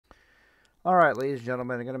Alright, ladies and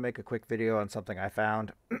gentlemen, I'm going to make a quick video on something I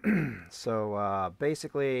found.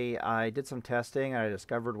 Basically, I did some testing and I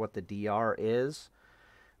discovered what the DR is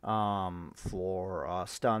for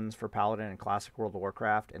stuns for Paladin in Classic World of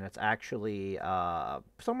Warcraft, and it's actually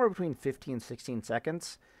somewhere between 15 and 16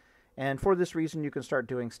 seconds. And for this reason, you can start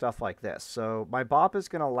doing stuff like this. So my bop is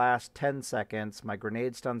going to last 10 seconds, my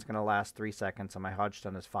grenade stun is going to last 3 seconds, and my hodge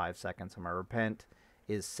stun is 5 seconds, and my repent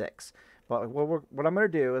is 6. But what I'm going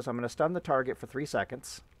to do is I'm going to stun the target for 3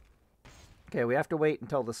 seconds. Okay, we have to wait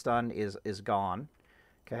until the stun is gone.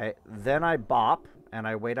 Okay, then I bop, and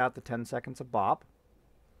I wait out the 10 seconds of bop.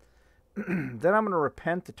 Then I'm going to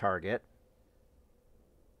repent the target.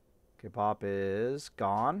 Okay, bop is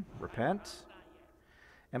gone. Repent.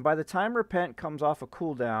 And by the time repent comes off a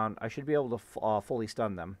cooldown, I should be able to fully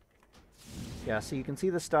stun them. Yeah, so you can see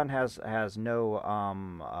the stun has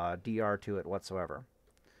no DR to it whatsoever.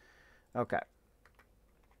 Okay.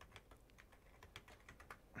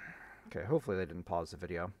 Okay, hopefully they didn't pause the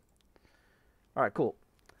video. Alright, cool.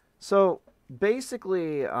 So,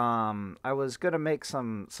 basically, I was going to make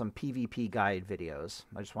some PvP guide videos.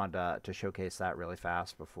 I just wanted to showcase that really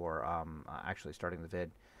fast before actually starting the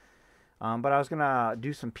vid. But I was going to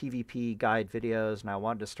do some PvP guide videos, and I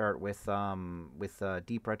wanted to start with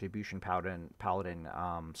Deep Retribution Paladin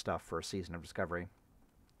stuff for Season of Discovery.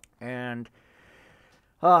 And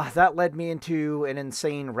that led me into an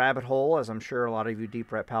insane rabbit hole, as I'm sure a lot of you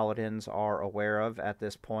Deep Ret Paladins are aware of at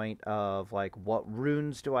this point, of like what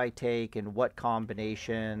runes do I take and what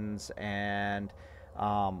combinations and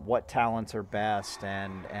what talents are best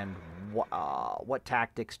and what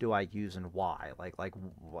tactics do I use and why.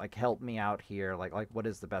 Like help me out here. Like what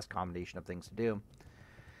is the best combination of things to do?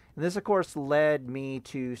 And this, of course, led me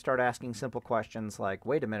to start asking simple questions like,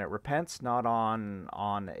 wait a minute, repent's not on.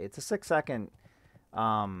 It's a 6-second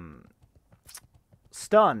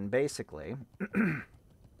stun, basically.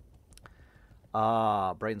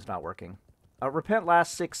 Brain's not working. Repent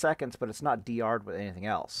lasts 6 seconds, but it's not DR'd with anything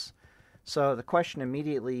else. So the question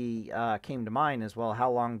immediately came to mind is, well,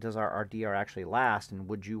 how long does our DR actually last, and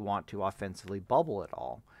would you want to offensively bubble at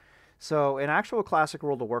all? So in actual Classic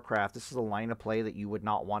World of Warcraft, this is a line of play that you would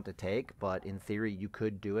not want to take, but in theory you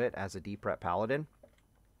could do it as a Deep Ret Paladin.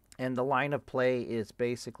 And the line of play is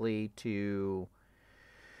basically to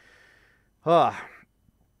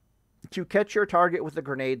catch your target with a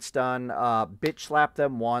grenade stun, bitch slap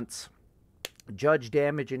them once, judge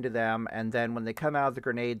damage into them, and then when they come out of the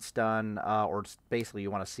grenade stun, or basically you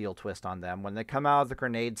want to seal twist on them, when they come out of the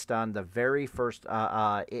grenade stun, the very first,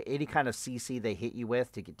 any kind of CC they hit you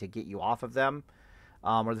with to get you off of them,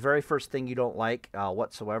 or the very first thing you don't like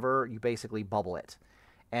whatsoever, you basically bubble it.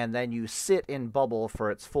 And then you sit in bubble for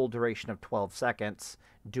its full duration of 12 seconds,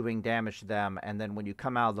 doing damage to them, and then when you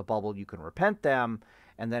come out of the bubble, you can repent them,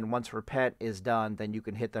 and then once repent is done, then you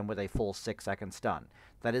can hit them with a full 6-second stun.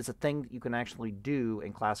 That is a thing that you can actually do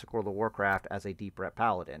in Classic World of Warcraft as a Deep Ret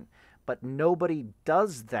Paladin. But nobody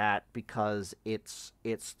does that because it's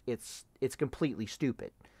completely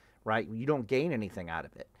stupid, right? You don't gain anything out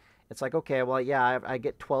of it. It's like, okay, well, yeah, I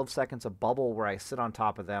get 12 seconds of bubble where I sit on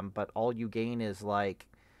top of them, but all you gain is like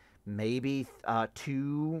maybe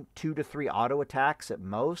two to three auto attacks at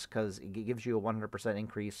most, because it gives you a 100%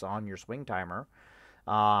 increase on your swing timer.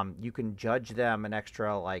 You can judge them an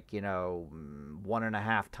extra, like,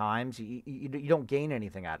 1.5 times. You don't gain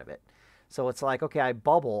anything out of it. So it's like, okay, I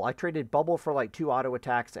traded bubble for like 2 auto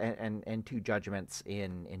attacks and 2 judgments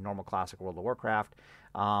in normal Classic World of Warcraft.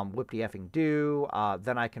 Whip-de effing do.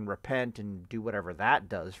 Then I can repent and do whatever that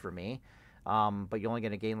does for me. But you're only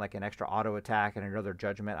going to gain like an extra auto attack and another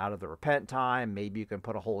judgment out of the repent time. Maybe you can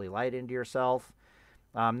put a holy light into yourself.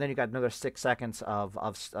 Then you got another 6 seconds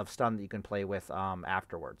of stun that you can play with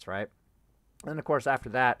afterwards, right? And of course, after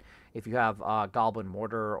that, if you have Goblin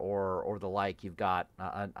Mortar or the like, you've got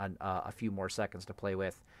a few more seconds to play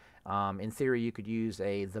with. In theory, you could use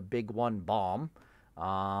the Big One Bomb.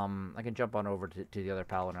 I can jump on over to the other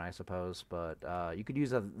Paladin, I suppose, but you could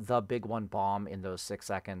use the Big One Bomb in those 6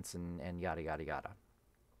 seconds and yada yada yada.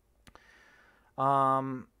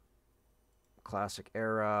 Classic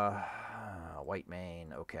era, white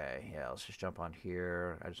mane. Okay, yeah, let's just jump on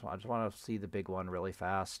here. I just want to see the big one really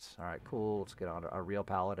fast. All right, cool. Let's get on to a real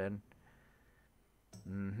Paladin.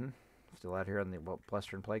 Still out here in the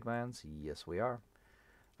Western Plaguelands? Yes, we are.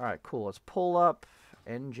 All right, cool. Let's pull up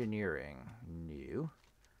engineering. New.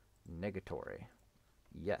 Negatory.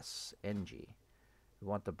 Yes, NG. We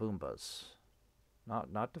want the Boombas.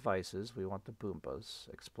 Not devices. We want the Boombas.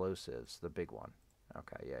 Explosives. The big one.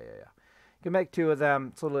 Okay, yeah. You can make 2 of them.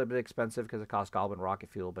 It's a little bit expensive because it costs Goblin rocket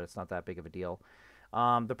fuel, but it's not that big of a deal.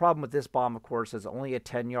 The problem with this bomb, of course, is only a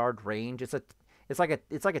 10-yard range. It's like a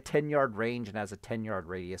 10-yard range and has a 10-yard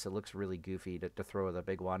radius. It looks really goofy to throw the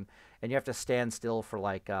big one, and you have to stand still for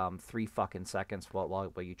like 3 fucking seconds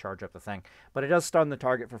while you charge up the thing. But it does stun the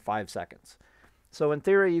target for 5 seconds. So in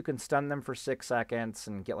theory, you can stun them for 6 seconds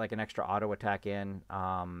and get like an extra auto attack in,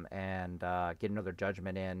 and get another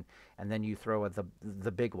judgment in, and then you throw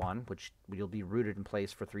the big one, which you'll be rooted in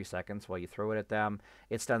place for 3 seconds while you throw it at them.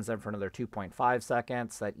 It stuns them for another 2.5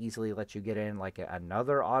 seconds. That easily lets you get in like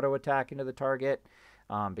another auto attack into the target,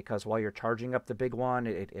 because while you're charging up the big one,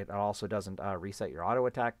 it also doesn't reset your auto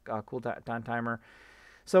attack cooldown timer.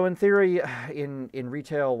 So in theory, in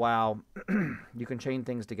retail WoW, you can chain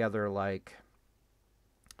things together like,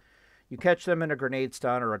 you catch them in a grenade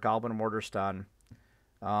stun or a goblin mortar stun.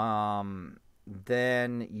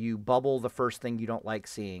 Then you bubble the first thing you don't like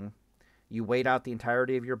seeing. You wait out the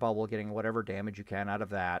entirety of your bubble, getting whatever damage you can out of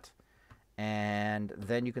that. And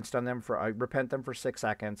then you can stun them repent them for 6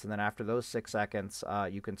 seconds. And then after those 6 seconds,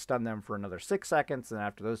 you can stun them for another 6 seconds. And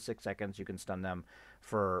after those 6 seconds, you can stun them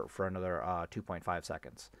for another 2.5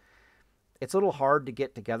 seconds. It's a little hard to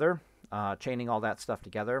get together. Chaining all that stuff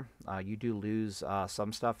together. You do lose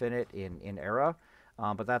some stuff in it in Era,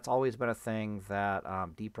 but that's always been a thing that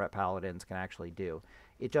deep Ret Paladins can actually do.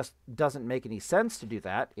 It just doesn't make any sense to do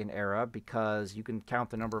that in Era, because you can count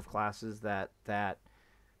the number of classes that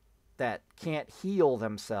can't heal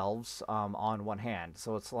themselves on one hand.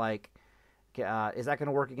 So it's like, is that going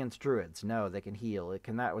to work against druids? No, they can heal. Is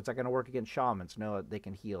that going to work against shamans? No, they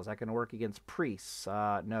can heal. Is that going to work against priests?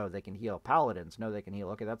 No, they can heal. Paladins? No, they can heal.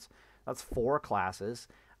 Okay, that's 4 classes.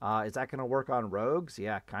 Is that going to work on rogues?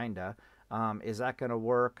 Yeah, kinda. Is that going to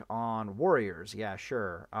work on warriors? Yeah,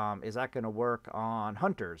 sure. Is that going to work on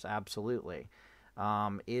hunters? Absolutely.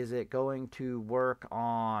 Is it going to work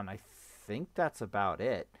on... I think that's about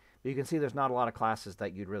it. But you can see there's not a lot of classes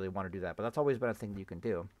that you'd really want to do that, but that's always been a thing that you can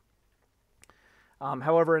do.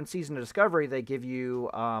 However, in Season of Discovery, they give you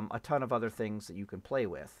a ton of other things that you can play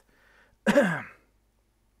with.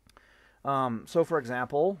 So, for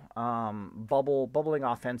example, bubbling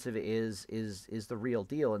offensive is the real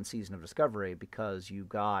deal in Season of Discovery, because you've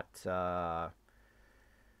got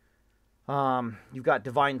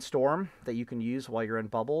Divine Storm that you can use while you're in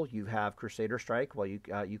bubble. You have Crusader Strike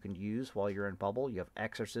you can use while you're in bubble. You have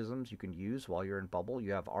Exorcisms you can use while you're in bubble.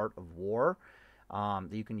 You have Art of War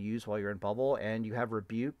that you can use while you're in bubble, and you have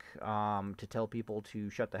Rebuke to tell people to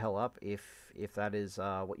shut the hell up if that is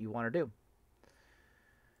what you want to do.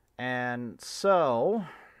 And so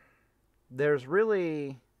there's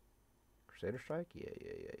really Crusader Strike.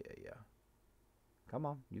 Yeah. Come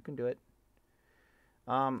on, you can do it.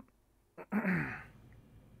 So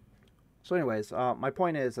anyways, my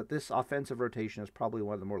point is that this offensive rotation is probably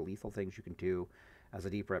one of the more lethal things you can do as a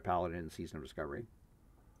deep Ret Paladin in Season of Discovery.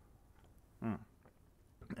 I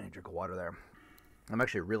need a drink of water there. I'm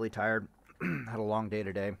actually really tired. Had a long day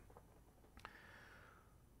today.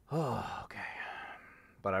 Oh, okay.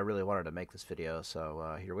 But I really wanted to make this video,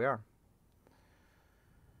 so here we are.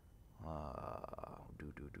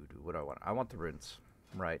 What do I want? I want the runes.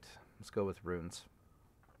 Right. Let's go with runes.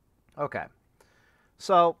 Okay.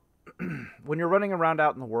 So, when you're running around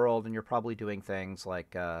out in the world and you're probably doing things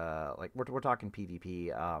like we're talking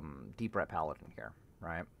PvP, deep Ret Paladin here,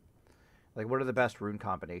 right? Like, what are the best rune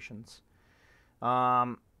combinations?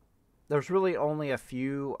 There's really only a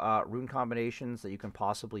few rune combinations that you can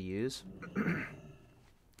possibly use.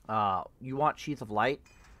 You want Sheath of Light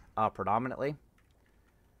predominantly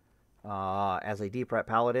as a deep Ret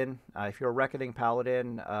Paladin. If you're a Reckoning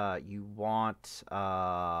Paladin, you want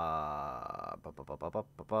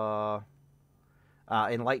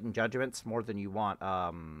Enlightened Judgements more than you want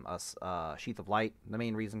Sheath of Light. The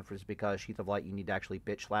main reason is because Sheath of Light, you need to actually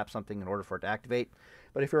bitch slap something in order for it to activate.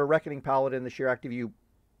 But if you're a Reckoning Paladin, the sheer act of you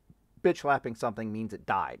bitch slapping something means it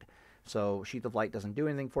died. So Sheath of Light doesn't do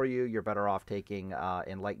anything for you. You're better off taking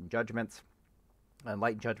Enlightened Judgements.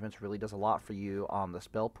 Enlightened Judgements really does a lot for you on the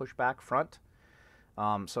spell pushback front.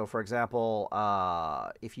 So, for example,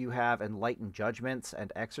 if you have Enlightened Judgements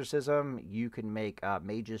and Exorcism, you can make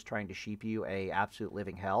mages trying to sheep you a absolute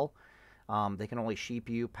living hell. They can only sheep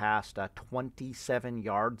you past 27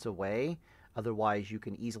 yards away. Otherwise, you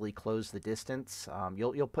can easily close the distance.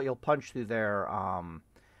 You'll punch through their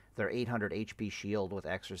 800 HP shield with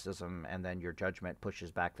Exorcism, and then your Judgment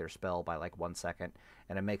pushes back their spell by like 1 second,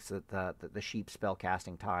 and it makes the sheep spell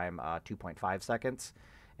casting time 2.5 seconds.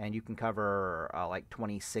 And you can cover like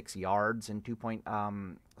 26 yards in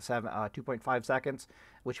 2.5 seconds,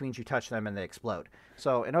 which means you touch them and they explode.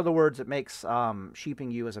 So, in other words, it makes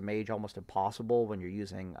sheeping you as a mage almost impossible when you're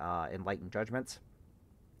using Enlightened Judgments.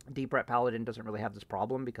 Deep Ret Paladin doesn't really have this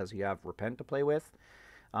problem because you have Repent to play with.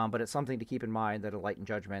 But it's something to keep in mind that Enlightened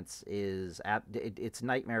Judgments is it's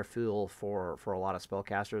nightmare fuel for a lot of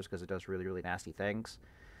spellcasters because it does really, really nasty things.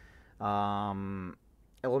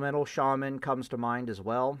 Elemental Shaman comes to mind as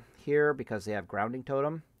well here because they have Grounding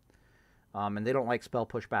Totem. And they don't like spell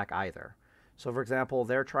pushback either. So, for example,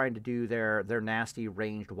 they're trying to do their nasty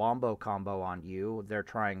ranged wombo combo on you. They're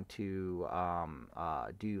trying to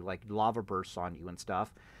do like lava bursts on you and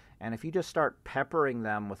stuff. And if you just start peppering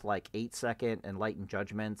them with like 8-second Enlightened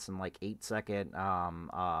Judgments and like 8-second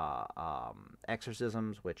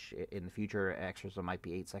exorcisms, which in the future exorcism might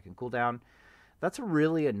be 8-second cooldown, that's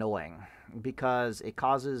really annoying because it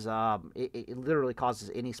causes it literally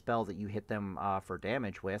causes any spell that you hit them for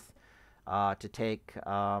damage with to take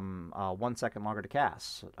 1 second longer to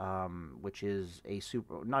cast, which is a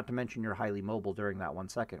super. Not to mention you're highly mobile during that 1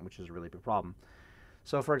 second, which is a really big problem.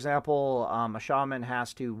 So, for example, a shaman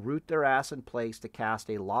has to root their ass in place to cast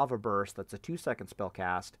a lava burst that's a 2-second spell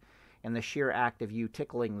cast, and the sheer act of you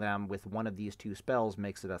tickling them with one of these two spells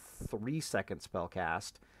makes it a 3-second spell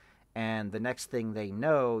cast. And the next thing they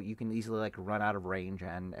know, you can easily like run out of range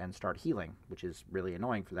and start healing, which is really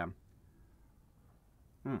annoying for them.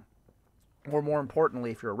 Or more importantly,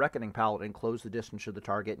 if you're a Reckoning Paladin, close the distance to the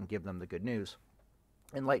target and give them the good news.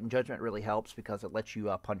 Enlightened Judgment really helps because it lets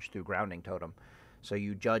you punch through Grounding Totem. So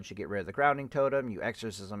you judge to get rid of the Grounding Totem, you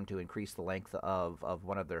exorcism to increase the length of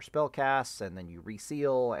one of their spell casts, and then you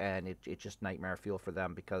reseal, and it's just nightmare fuel for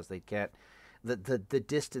them because they can't. The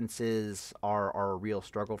distances are a real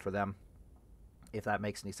struggle for them, if that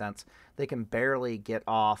makes any sense. They can barely get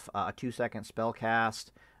off a 2-second spell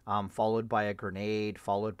cast, followed by a grenade,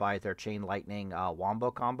 followed by their Chain Lightning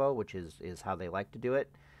wombo combo, which is how they like to do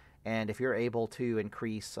it. And if you're able to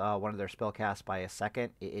increase one of their spell casts by a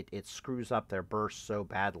second, it screws up their burst so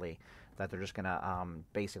badly that they're just going to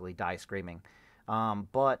basically die screaming.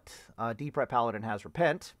 But Deep Ret Paladin has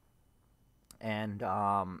Repent, and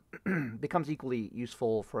becomes equally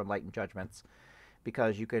useful for Enlightened Judgments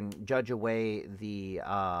because you can judge away the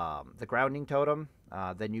Grounding Totem,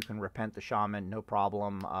 then you can Repent the Shaman, no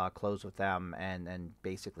problem, close with them, and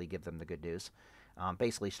basically give them the good news.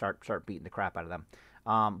 Basically start beating the crap out of them.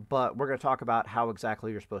 But we're going to talk about how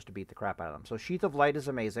exactly you're supposed to beat the crap out of them. So Sheath of Light is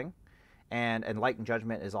amazing, and Enlightened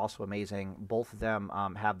Judgment is also amazing. Both of them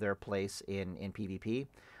have their place in PvP.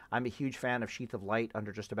 I'm a huge fan of Sheath of Light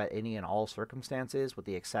under just about any and all circumstances, with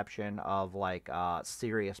the exception of like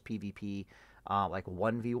serious PvP, like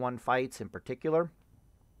 1v1 fights in particular,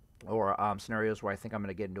 or scenarios where I think I'm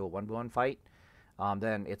going to get into a 1v1 fight.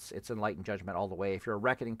 Then it's Enlightened Judgment all the way. If you're a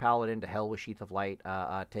Reckoning Paladin, to hell with Sheath of Light.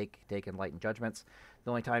 Take Enlightened Judgments. The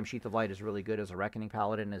only time Sheath of Light is really good as a Reckoning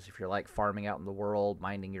Paladin is if you're like farming out in the world,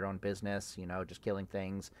 minding your own business, you know, just killing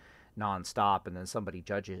things non-stop, and then somebody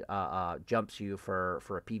jumps you for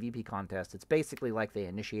a PvP contest. It's basically like they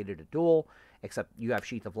initiated a duel, except you have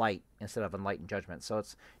Sheath of Light instead of Enlightened Judgment. So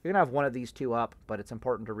you're gonna have one of these two up, but it's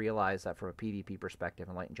important to realize that from a PvP perspective,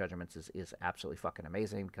 Enlightened Judgments is absolutely fucking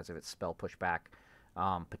amazing because of its spell pushback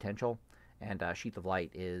potential, and Sheath of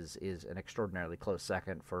Light is an extraordinarily close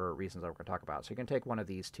second for reasons that we're going to talk about. So you can take one of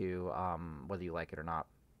these two, whether you like it or not.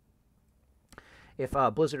 If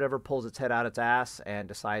Blizzard ever pulls its head out its ass and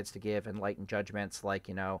decides to give Enlightened Judgments, like,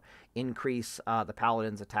 you know, increase the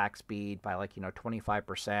Paladin's attack speed by, like, you know,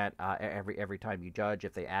 25% every time you judge,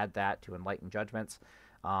 if they add that to Enlightened Judgments,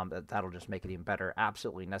 that'll just make it even better.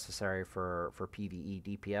 Absolutely necessary for PvE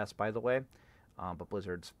DPS, by the way. But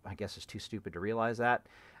Blizzard's, I guess, is too stupid to realize that.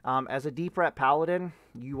 As a Deep Ret Paladin,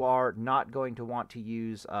 you are not going to want to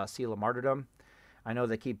use Seal of Martyrdom. I know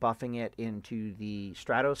they keep buffing it into the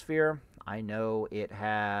Stratosphere. I know it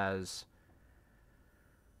has...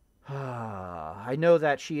 I know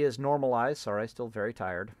that she is normalized. Sorry, still very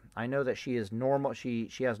tired. I know that she is normal. She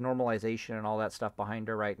has normalization and all that stuff behind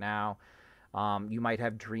her right now. You might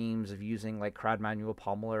have dreams of using like Crowd Manual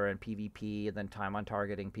Pummeler and PvP, and then time on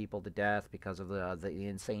targeting people to death because of the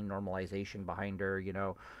insane normalization behind her. You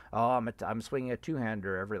know, oh, I'm swinging a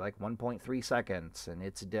two-hander every like 1.3 seconds, and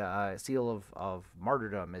its Seal of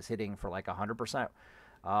Martyrdom is hitting for like 100%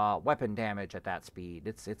 weapon damage at that speed.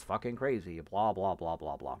 It's fucking crazy. Blah blah blah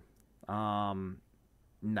blah blah.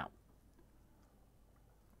 No.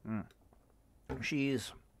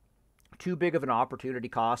 She's too big of an opportunity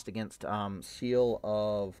cost against Seal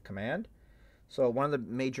of Command. So one of the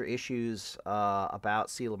major issues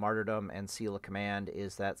about Seal of Martyrdom and Seal of Command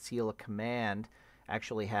is that Seal of Command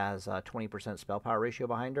actually has a 20% spell power ratio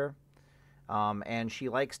behind her. And she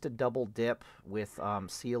likes to double dip with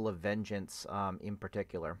Seal of Vengeance in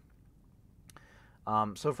particular.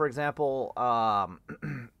 So for example,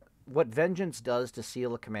 what Vengeance does to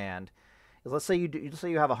seal a command is, let's say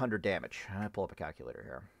you have 100 damage. I pull up a calculator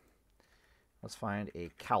here. Let's find a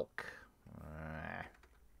calculator.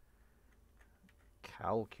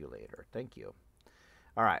 Thank you.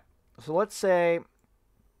 All right. So let's say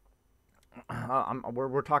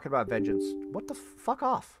we're talking about Vengeance. What the fuck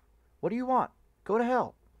off? What do you want? Go to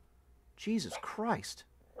hell. Jesus Christ.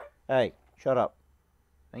 Hey, shut up.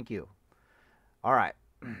 Thank you. All right.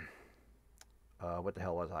 What the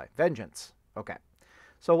hell was I? Vengeance. Okay.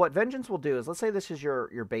 So what Vengeance will do is, let's say this is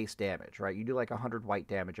your base damage, right? You do like 100 white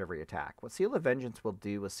damage every attack. What Seal of Vengeance will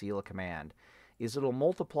do with Seal a command is it'll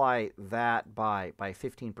multiply that by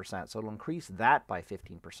 15%. So it'll increase that by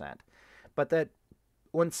 15%. But that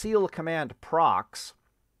when Seal a command procs,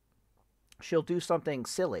 she'll do something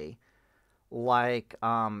silly, like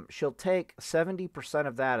she'll take 70%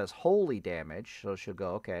 of that as holy damage. So she'll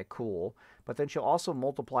go, okay, cool. But then she'll also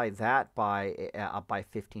multiply that by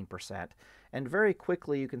 15%. And very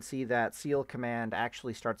quickly you can see that Seal Command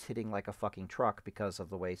actually starts hitting like a fucking truck because of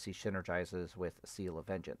the way she synergizes with Seal of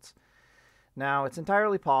Vengeance. Now, it's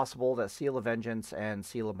entirely possible that Seal of Vengeance and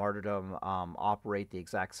Seal of Martyrdom operate the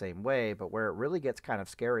exact same way, but where it really gets kind of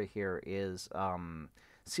scary here is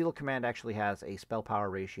Seal Command actually has a spell power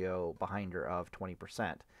ratio behind her of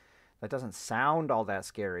 20%. That doesn't sound all that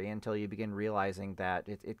scary until you begin realizing that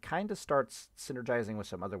it kind of starts synergizing with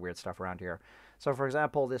some other weird stuff around here. So, for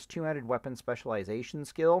example, this two-handed weapon specialization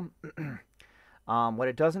skill, what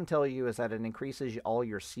it doesn't tell you is that it increases all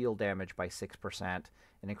your seal damage by 6%.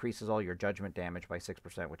 It increases all your judgment damage by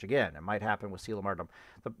 6%, which, again, it might happen with Seal of Martyrdom.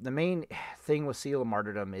 The main thing with Seal of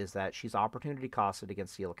Martyrdom is that she's opportunity costed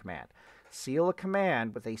against Seal of Command. Seal of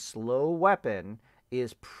Command with a slow weapon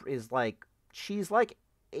is like, she's like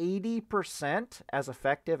 80% as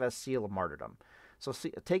effective as Seal of Martyrdom. So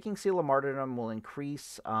taking Seal of Martyrdom will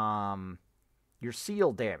increase your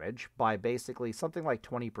seal damage by basically something like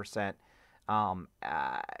 20%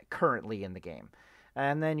 currently in the game.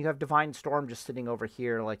 And then you have Divine Storm just sitting over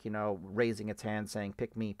here, like, you know, raising its hand saying,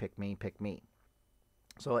 pick me, pick me, pick me.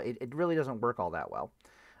 So it really doesn't work all that well.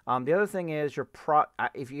 The other thing is,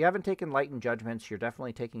 if you haven't taken Light and Judgments, you're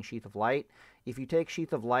definitely taking Sheath of Light. If you take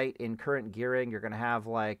Sheath of Light in current gearing, you're going to have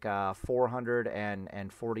like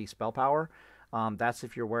 440 spell power. That's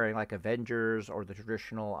if you're wearing like Avengers or the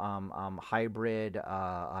traditional hybrid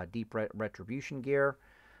deep retribution gear.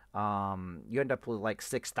 You end up with like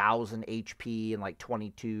 6,000 HP and like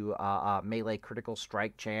 22 melee critical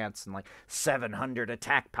strike chance and like 700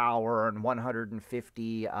 attack power and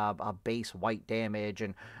 150 base white damage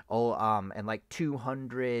and like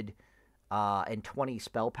 220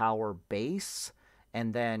 spell power base.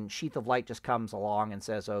 And then Sheath of Light just comes along and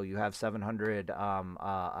says, oh, you have 700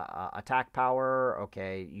 attack power.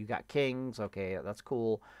 Okay, you got kings. Okay, that's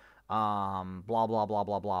cool. Blah, blah, blah,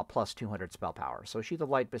 blah, blah, plus 200 spell power. So Sheath of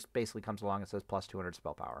Light basically comes along and says plus 200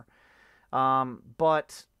 spell power.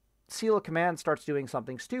 But Seal of Command starts doing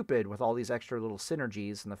something stupid with all these extra little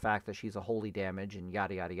synergies and the fact that she's a holy damage and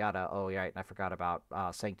yada, yada, yada. Oh, yeah, and I forgot about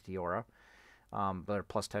Sanctity Aura. But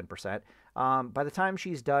plus 10%. By the time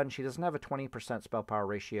she's done, she doesn't have a 20% spell power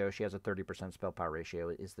ratio. She has a 30% spell power ratio,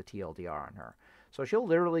 is the TLDR on her. So she'll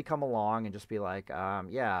literally come along and just be like,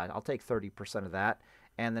 yeah, I'll take 30% of that.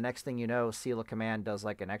 And the next thing you know, Seal of Command does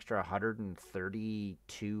like an extra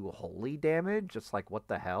 132 holy damage. It's like, what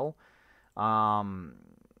the hell?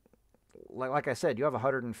 Like I said, you have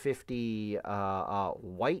 150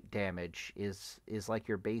 white damage is like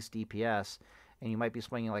your base DPS. And you might be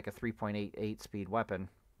swinging like a 3.88 speed weapon.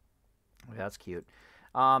 That's cute.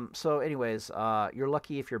 So anyways, you're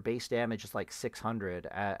lucky if your base damage is like 600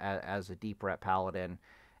 as a deep Ret Paladin.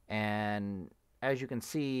 And as you can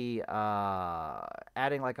see,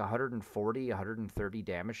 adding like 140, 130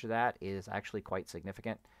 damage to that is actually quite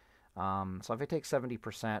significant. So if I take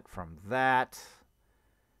 70% from that,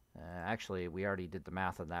 actually we already did the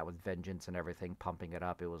math on that with Vengeance and everything, pumping it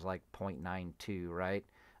up. It was like 0.92, right?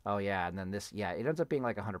 Oh, yeah, and then this, yeah, it ends up being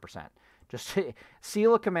like 100%. Just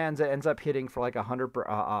Seal of Commands ends up hitting for like 100,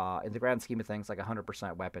 in the grand scheme of things, like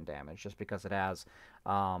 100% weapon damage, just because it has,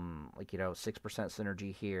 like, you know, 6%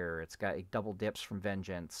 synergy here. It's got double dips from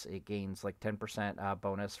Vengeance. It gains like 10%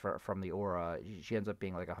 bonus from the aura. She ends up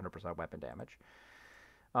being like 100% weapon damage.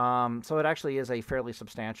 So it actually is a fairly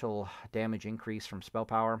substantial damage increase from spell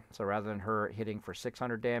power. So rather than her hitting for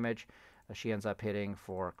 600 damage, she ends up hitting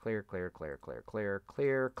for clear,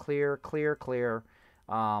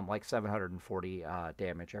 like 740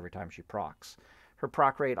 damage every time she procs. Her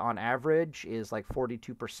proc rate on average is like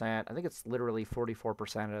 42%. I think it's literally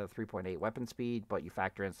 44% of 3.8 weapon speed, but you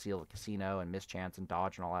factor in Seal of Casino and Mischance and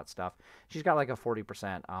Dodge and all that stuff. She's got like a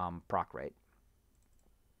 40% proc rate.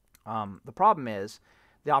 The problem is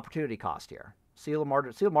the opportunity cost here. Seal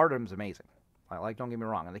Martyrdom is amazing. Like, don't get me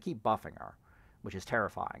wrong, and they keep buffing her, which is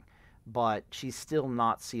terrifying. But she's still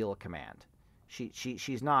not Seal Command.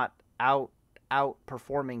 She's not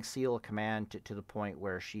outperforming Seal Command to the point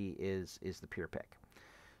where she is the pure pick.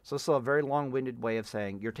 So this is a very long-winded way of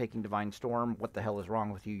saying you're taking Divine Storm. What the hell is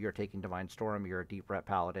wrong with you? You're taking Divine Storm. You're a deep Ret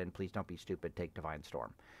Paladin. Please don't be stupid. Take Divine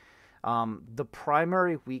Storm. The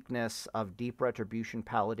primary weakness of Deep Retribution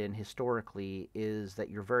Paladin historically is that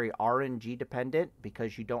you're very RNG dependent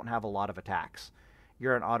because you don't have a lot of attacks.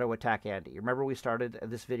 You're an auto attack Andy. Remember we started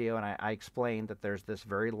this video and I explained that there's this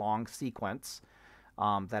very long sequence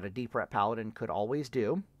that a Deep Ret Paladin could always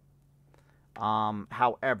do.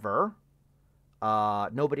 However,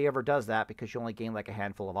 nobody ever does that because you only gain like a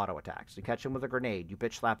handful of auto attacks. You catch them with a grenade, you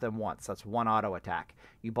bitch slap them once, that's one auto attack.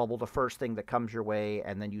 You bubble the first thing that comes your way,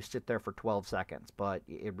 and then you sit there for 12 seconds. But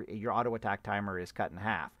your auto attack timer is cut in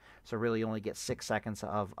half, so really you only get 6 seconds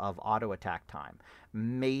of auto attack time.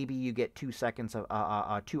 Maybe you get 2 seconds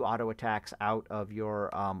of 2 auto attacks out of your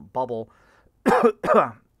bubble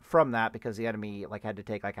from that because the enemy like had to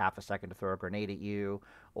take like half a second to throw a grenade at you,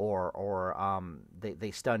 or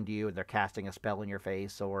they stunned you and they're casting a spell in your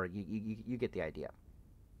face, or you get the idea.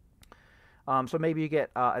 So maybe you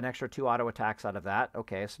get an extra 2 auto attacks out of that.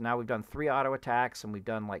 Okay, so now we've done 3 auto attacks and we've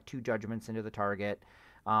done like 2 judgments into the target.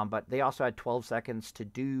 But they also had 12 seconds to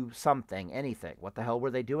do something, anything. What the hell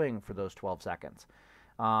were they doing for those 12 seconds?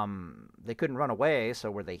 They couldn't run away,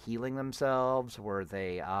 so were they healing themselves? Were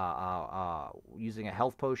they using a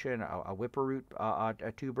health potion, a whipper-root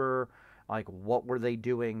a tuber? Like, what were they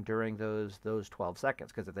doing during those 12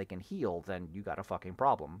 seconds? Because if they can heal, then you got a fucking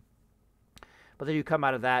problem. But then you come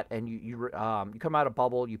out of that, and you come out of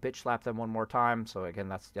bubble, you bitch slap them one more time. So again,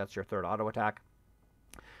 that's your 3rd auto attack.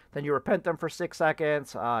 Then you repent them for 6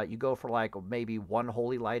 seconds. You go for like maybe 1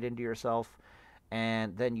 holy light into yourself.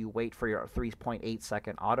 And then you wait for your 3.8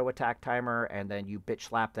 second auto attack timer, and then you bitch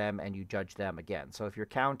slap them and you judge them again. So if you're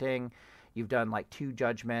counting, you've done like 2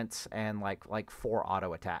 judgments and like 4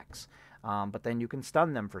 auto attacks. But then you can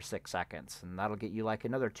stun them for 6 seconds, and that'll get you like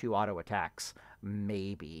another 2 auto attacks,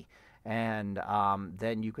 maybe. And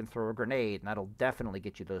then you can throw a grenade, and that'll definitely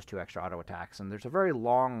get you those 2 extra auto attacks. And there's a very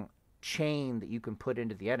long chain that you can put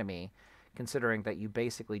into the enemy, considering that you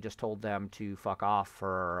basically just told them to fuck off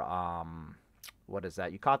for... what is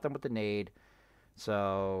that? You caught them with the nade.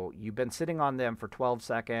 So you've been sitting on them for 12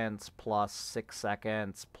 seconds plus 6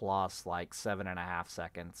 seconds plus like 7.5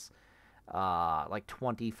 seconds. Like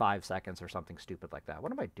 25 seconds or something stupid like that.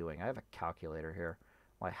 What am I doing? I have a calculator here.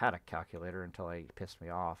 Well, I had a calculator until it pissed me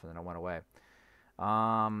off and then it went away.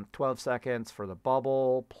 12 seconds for the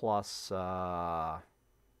bubble plus...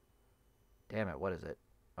 damn it, what is it?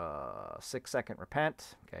 6 second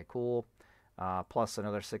repent. Okay, cool. Plus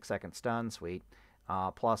another 6 second stun, sweet.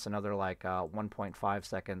 Plus another like 1.5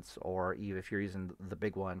 seconds, or even if you're using the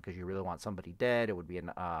big one because you really want somebody dead, it would be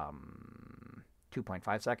an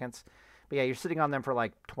 2.5 seconds. But yeah, you're sitting on them for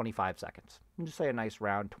like 25 seconds. You just say a nice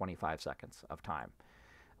round 25 seconds of time.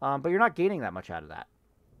 But you're not gaining that much out of that.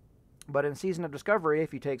 But in Season of Discovery,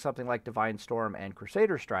 if you take something like Divine Storm and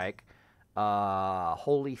Crusader Strike,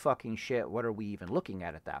 holy fucking shit, what are we even looking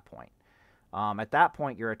at that point? At that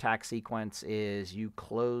point, your attack sequence is you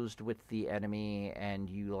closed with the enemy and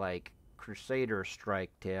you, like, Crusader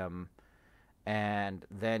Striked him, and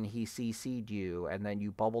then he CC'd you, and then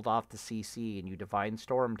you bubbled off the CC, and you Divine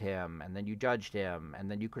Stormed him, and then you judged him,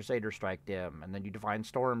 and then you Crusader Striked him, and then you Divine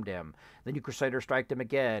Stormed him, then you Crusader Striked him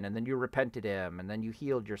again, and then you repented him, and then you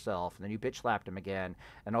healed yourself, and then you bitch slapped him again,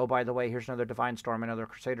 and oh, by the way, here's another Divine Storm, another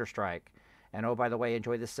Crusader Strike. And oh, by the way,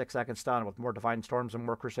 enjoy this 6 second stun with more Divine Storms and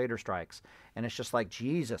more Crusader Strikes. And it's just like,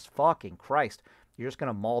 Jesus fucking Christ. You're just going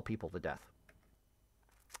to maul people to death.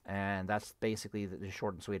 And that's basically the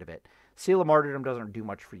short and sweet of it. Seal of Martyrdom doesn't do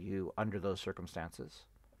much for you under those circumstances,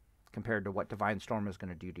 compared to what Divine Storm is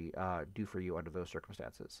going to do for you under those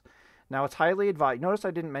circumstances. Now, it's highly advised. Notice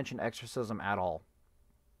I didn't mention Exorcism at all.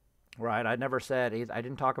 Right? I never said, I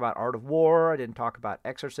didn't talk about Art of War. I didn't talk about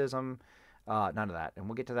Exorcism. None of that, and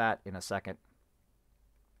we'll get to that in a second.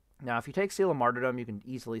 Now, if you take Seal of Martyrdom, you can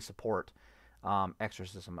easily support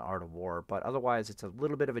Exorcism and Art of War, but otherwise it's a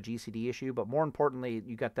little bit of a GCD issue, but more importantly,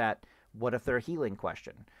 you got that what if they're healing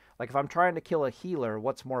question. Like, if I'm trying to kill a healer,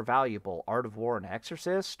 what's more valuable, Art of War and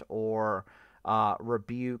Exorcist, or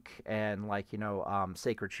Rebuke and, like, you know,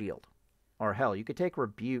 Sacred Shield? Or hell, you could take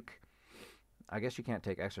Rebuke. I guess you can't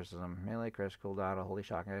take Exorcism. Melee, Chris, cooldown, a Holy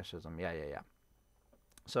Shock, Exorcism. Yeah.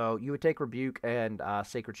 So you would take Rebuke and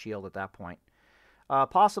Sacred Shield at that point.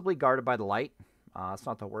 Possibly Guarded by the Light. It's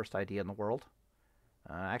not the worst idea in the world.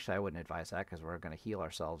 Actually, I wouldn't advise that because we're going to heal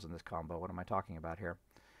ourselves in this combo. What am I talking about here?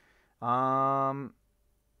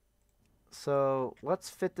 So let's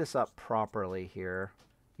fit this up properly here.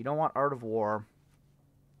 You don't want Art of War,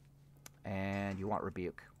 and you want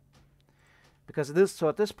Rebuke. Because of this, so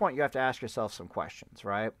at this point, you have to ask yourself some questions,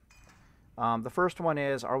 right? The first one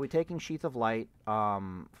is, are we taking Sheath of Light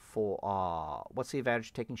what's the advantage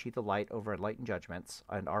of taking Sheath of Light over Enlightened Judgments?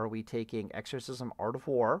 And are we taking Exorcism, Art of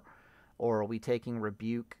War, or are we taking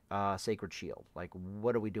Rebuke, Sacred Shield? Like,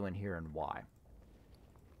 what are we doing here and why?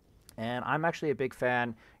 And I'm actually a big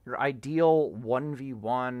fan. Your ideal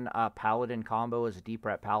 1v1 Paladin combo is a deep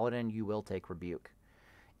Ret Paladin. You will take Rebuke.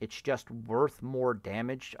 It's just worth more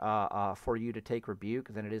damage for you to take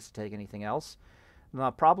Rebuke than it is to take anything else.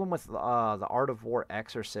 The problem with the Art of War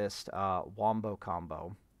Exorcist Wombo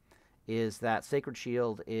combo is that Sacred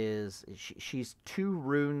Shield is... she's 2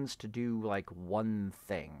 runes to do, like, one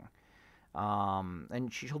thing.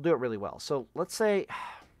 And she'll do it really well. So, let's say...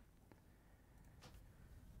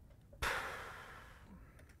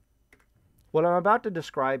 What I'm about to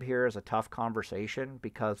describe here is a tough conversation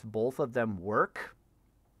because both of them work.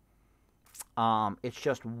 It's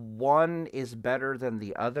just one is better than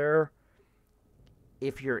the other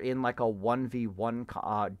if you're in like a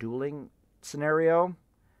 1v1 dueling scenario,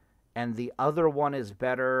 and the other one is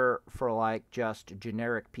better for like just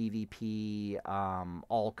generic PvP,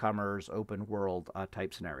 all-comers, open world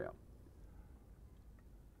type scenario.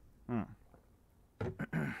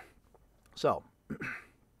 So,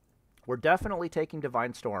 we're definitely taking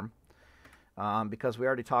Divine Storm. Because we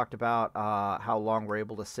already talked about how long we're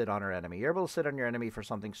able to sit on our enemy. You're able to sit on your enemy for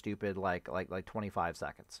something stupid like 25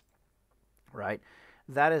 seconds, right?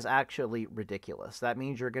 That is actually ridiculous. That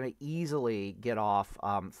means you're going to easily get off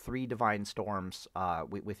 3 Divine Storms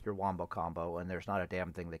with your Wombo combo, and there's not a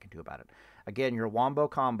damn thing they can do about it. Again, your Wombo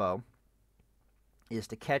combo is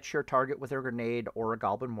to catch your target with a grenade or a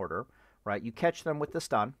Goblin Mortar, right? You catch them with the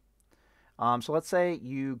stun. So let's say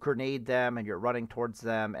you grenade them and you're running towards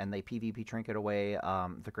them and they PvP trinket away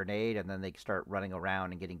the grenade, and then they start running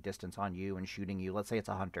around and getting distance on you and shooting you. Let's say it's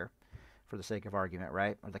a hunter, for the sake of argument,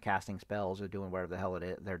 right? Or the casting spells or doing whatever the hell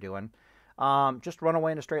they're doing. Just run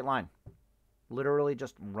away in a straight line. Literally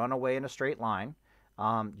just run away in a straight line.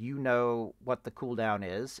 You know what the cooldown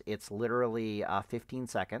is. It's literally 15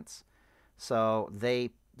 seconds. So they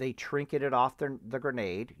trinketed off the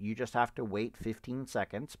grenade. You just have to wait 15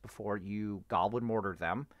 seconds before you Goblin Mortar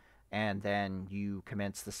them, and then you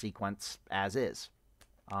commence the sequence as is.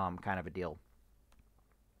 Kind of a deal.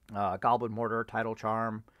 Goblin Mortar, Tidal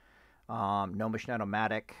Charm, Gnomish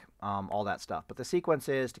Netomatic, all that stuff. But the sequence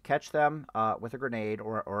is to catch them with a grenade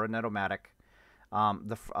or a Netomatic.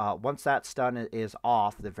 Once that stun is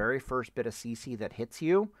off, the very first bit of CC that hits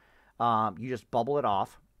you, you just bubble it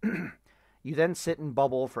off. You then sit and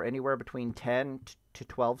bubble for anywhere between 10 to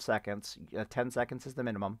 12 seconds. 10 seconds is the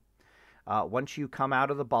minimum. Once you come out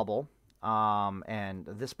of the bubble, and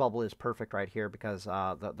this bubble is perfect right here because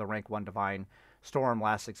the rank 1 Divine Storm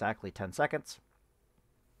lasts exactly 10 seconds.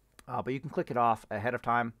 But you can click it off ahead of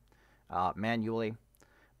time, manually.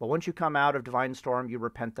 But once you come out of Divine Storm, you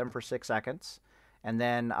repent them for 6 seconds. And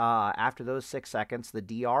then after those 6 seconds, the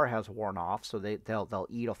DR has worn off, so they'll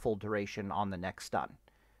eat a full duration on the next stun.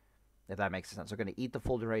 If that makes sense. They're going to eat the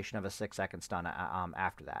full duration of a 6-second stun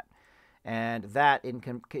after that. And that, in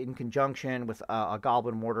conjunction with a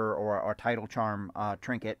Goblin Mortar or Tidal Charm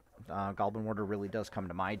trinket, Goblin Mortar really does come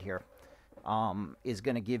to mind here, is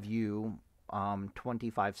going to give you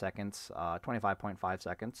 25 seconds, 25.5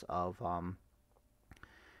 seconds of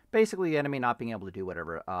basically the enemy not being able to do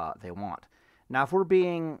whatever they want. Now, if we're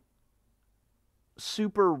being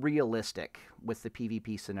super realistic with the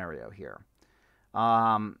PvP scenario here,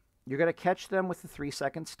 you're going to catch them with the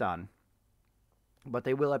 3-second stun, but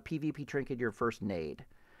they will have PvP trinket your first nade.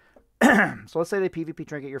 So let's say they PvP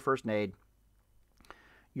trinket your first nade.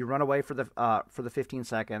 You run away for the 15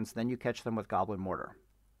 seconds, then you catch them with Goblin Mortar.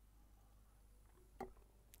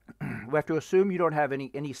 We have to assume you don't have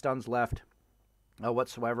any stuns left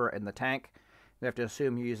whatsoever in the tank. We have to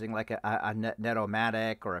assume you're using like a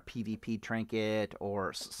Netomatic or a PvP trinket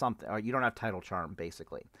or something. Or you don't have Tidal Charm,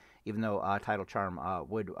 basically, even though Tidal Charm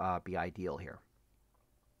would be ideal here.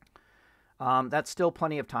 That's still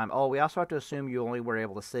plenty of time. Oh, we also have to assume you only were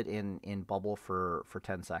able to sit in bubble for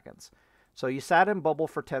 10 seconds. So you sat in bubble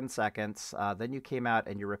for 10 seconds, then you came out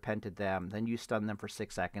and you repented them, then you stunned them for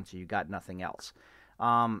 6 seconds, and you got nothing else.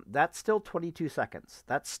 That's still 22 seconds.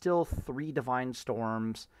 That's still 3 Divine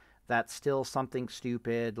Storms. That's still something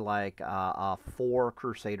stupid like 4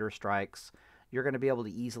 Crusader Strikes. You're going to be able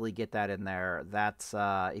to easily get that in there. That's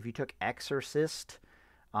if you took Exorcist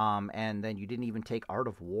And then you didn't even take Art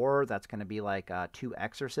of War. That's going to be like 2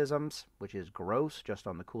 exorcisms, which is gross just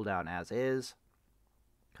on the cooldown as is,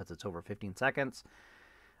 because it's over 15 seconds.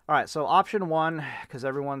 All right, so option 1, because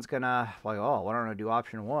everyone's going to, like, oh, why don't I do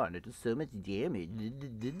option 1? It does so much damage.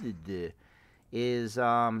 Is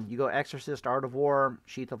you go Exorcist, Art of War,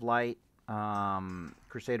 Sheath of Light,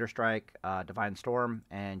 Crusader Strike, Divine Storm,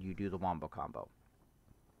 and you do the Wombo combo.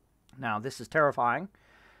 Now, this is terrifying.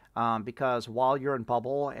 Because while you're in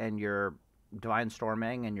bubble and you're Divine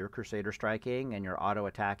Storming and you're Crusader Striking and you're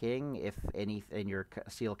auto-attacking, if anything, your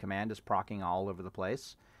Seal Command is proccing all over the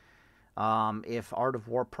place. If Art of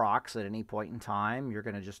War procs at any point in time, you're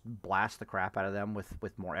going to just blast the crap out of them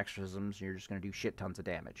with more exorcisms, and you're just going to do shit tons of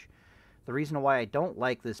damage. The reason why I don't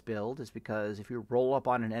like this build is because if you roll up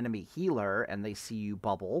on an enemy healer and they see you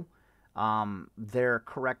bubble, their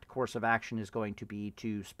correct course of action is going to be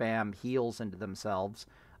to spam heals into themselves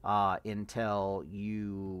until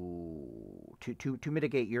you to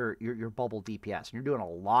mitigate your bubble DPS. And you're doing a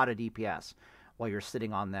lot of DPS while you're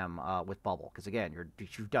sitting on them with bubble, because again,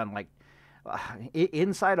 you've done like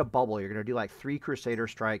inside a bubble, you're gonna do like 3 Crusader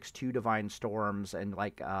Strikes, 2 Divine Storms, and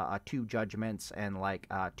like 2 Judgements and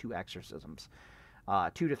like 2 exorcisms,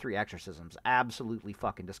 2 to 3 exorcisms. Absolutely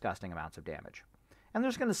fucking disgusting amounts of damage. And they're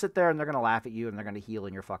just gonna sit there and they're gonna laugh at you and they're gonna heal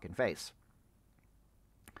in your fucking face.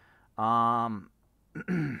 Now,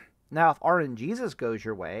 if RNGesus goes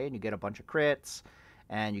your way and you get a bunch of crits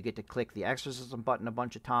and you get to click the exorcism button a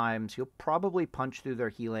bunch of times, you'll probably punch through their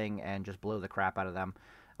healing and just blow the crap out of them.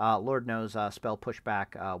 Lord knows spell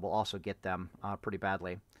pushback will also get them pretty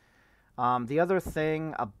badly. The other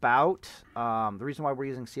thing about the reason why we're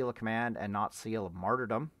using Seal of Command and not Seal of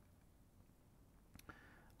Martyrdom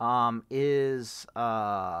is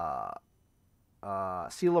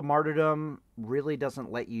Seal of Martyrdom really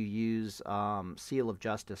doesn't let you use Seal of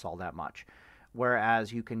Justice all that much,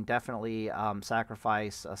 whereas you can definitely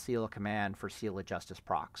sacrifice a Seal of Command for Seal of Justice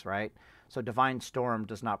procs, right? So Divine Storm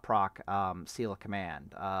does not proc Seal of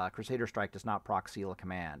Command. Crusader Strike does not proc Seal of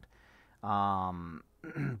Command,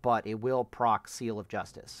 but it will proc Seal of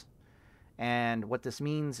Justice. And what this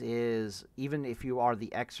means is, even if you are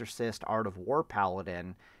the Exorcist Art of War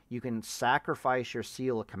Paladin, you can sacrifice your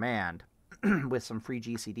Seal of Command with some free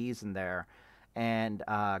GCDs in there and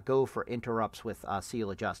go for interrupts with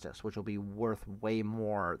Seal of Justice, which will be worth way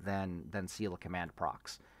more than Seal of Command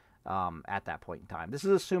procs at that point in time. This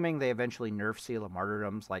is assuming they eventually nerf Seal of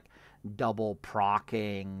Martyrdom's like double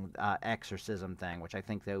procking exorcism thing, which I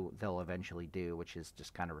think they'll eventually do, which is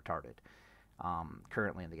just kind of retarded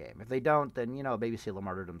currently in the game. If they don't, then, you know, maybe Seal of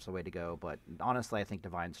Martyrdom's the way to go, but honestly, I think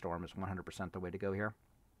Divine Storm is 100% the way to go here.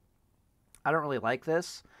 I don't really like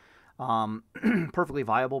this. Perfectly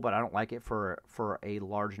viable, but I don't like it for a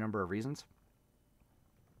large number of reasons.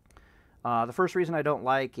 The first reason I don't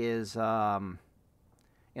like is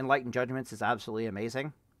Enlightened Judgements is absolutely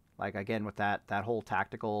amazing. Like, again, with that whole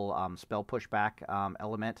tactical spell pushback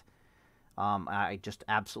element, I just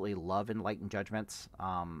absolutely love Enlightened Judgements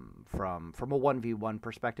from a 1v1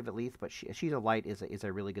 perspective at least, but Sheath of Light is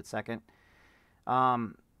a really good second.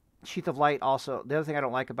 Sheath of Light also, the other thing I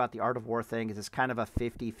don't like about the Art of War thing is it's kind of a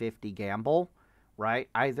 50-50 gamble, right?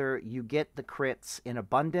 Either you get the crits in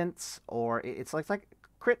abundance, or it's like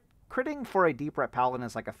critting for a deep Ret Paladin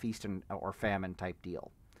is like a feast or famine type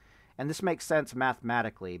deal. And this makes sense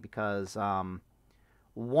mathematically because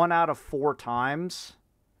 1 out of 4 times,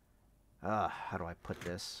 how do I put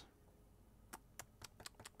this?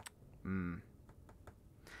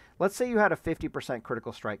 Let's say you had a 50%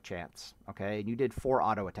 critical strike chance, okay, and you did 4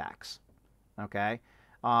 auto attacks, okay?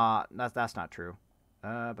 That's not true.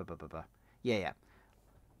 Yeah.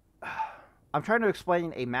 I'm trying to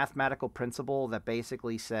explain a mathematical principle that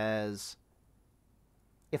basically says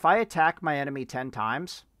if I attack my enemy 10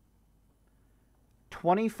 times,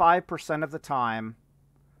 25% of the time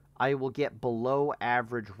I will get below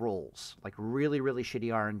average rolls, like really, really shitty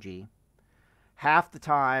RNG. Half the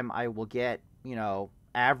time I will get, you know,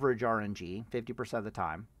 average RNG, 50% of the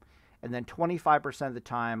time, and then 25% of the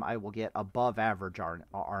time I will get above average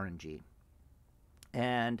RNG.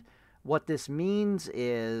 And what this means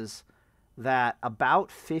is that about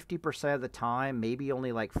 50% of the time, maybe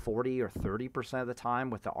only like 40 or 30% of the time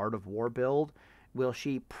with the Art of War build, will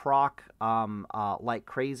she proc like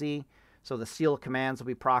crazy. So the Seal Commands will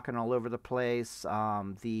be proccing all over the place.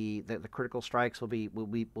 The critical strikes will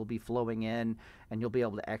be flowing in, and you'll be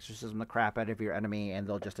able to exorcism the crap out of your enemy, and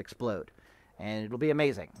they'll just explode, and it'll be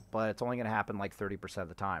amazing. But it's only going to happen like 30% of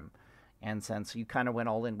the time. And since you kind of went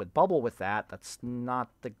all in with bubble with that, that's not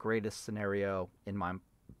the greatest scenario in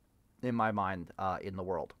my mind in the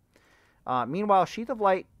world. Meanwhile, Sheath of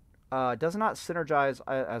Light Does not synergize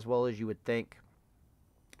as well as you would think.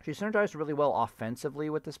 She synergized really well offensively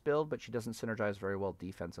with this build, but she doesn't synergize very well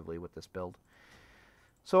defensively with this build.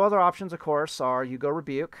 So other options, of course, are you go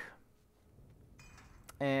Rebuke,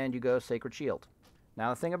 and you go Sacred Shield.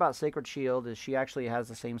 Now, the thing about Sacred Shield is she actually has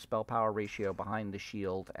the same spell power ratio behind the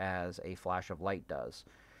shield as a Flash of Light does.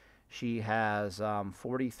 She has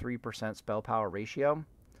 43% spell power ratio,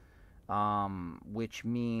 which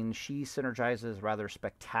means she synergizes rather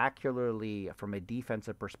spectacularly from a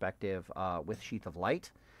defensive perspective with Sheath of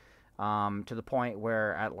Light, to the point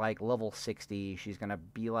where at like level 60, she's going to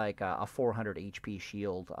be like a 400 HP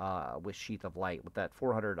shield with Sheath of Light, with that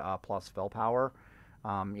 400 plus spell power.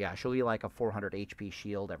 Yeah, she'll be like a 400 HP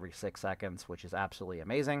shield every 6 seconds, which is absolutely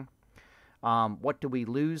amazing. What do we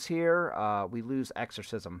lose here? We lose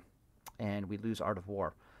Exorcism, and we lose Art of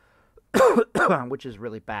War, which is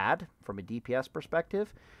really bad from a DPS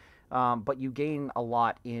perspective, but you gain a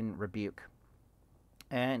lot in Rebuke.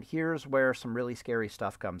 And here's where some really scary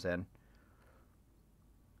stuff comes in.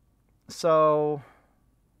 So,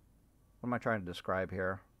 what am I trying to describe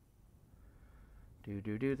here?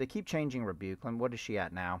 They keep changing Rebuke. What is she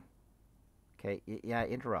at now? Okay, yeah,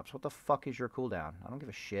 interrupts. What the fuck is your cooldown? I don't give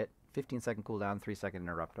a shit. 15-second cooldown, 3-second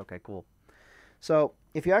interrupt. Okay, cool. So,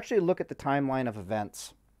 if you actually look at the timeline of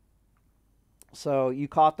events, so you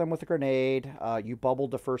caught them with a grenade, you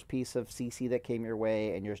bubbled the first piece of CC that came your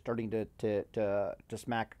way, and you're starting to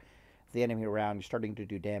smack the enemy around. You're starting to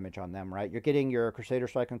do damage on them, right? You're getting your Crusader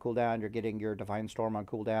Strike on cooldown. You're getting your Divine Storm on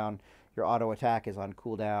cooldown. Your auto attack is on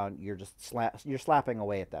cooldown. You're just slapping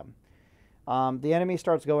away at them. The enemy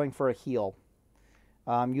starts going for a heal.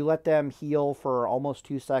 You let them heal for almost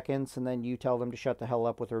 2 seconds, and then you tell them to shut the hell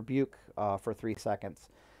up with Rebuke for 3 seconds.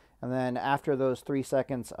 And then after those 3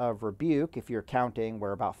 seconds of Rebuke, if you're counting,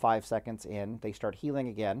 we're about 5 seconds in, they start healing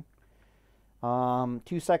again.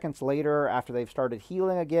 2 seconds later, after they've started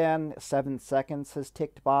healing again, 7 seconds has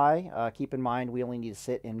ticked by. Keep in mind, we only need to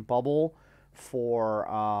sit in bubble for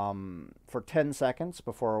 10 seconds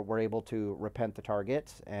before we're able to repent the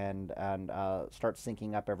target and start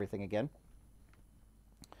syncing up everything again.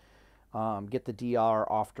 Get the DR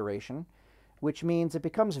off duration, which means it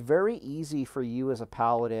becomes very easy for you as a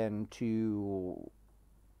paladin to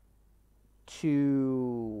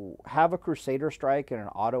have a Crusader Strike and an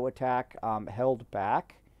auto attack held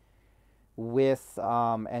back with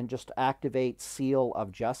and just activate Seal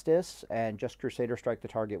of Justice and just Crusader Strike the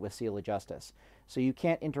target with Seal of Justice. So you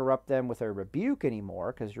can't interrupt them with a Rebuke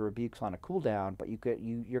anymore because your Rebuke's on a cooldown, but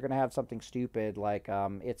you're going to have something stupid like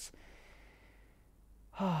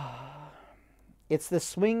it's the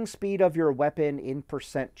swing speed of your weapon in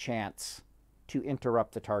 % chance to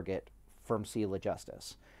interrupt the target from Seal of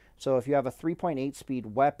Justice. So if you have a 3.8 speed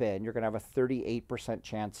weapon, you're going to have a 38%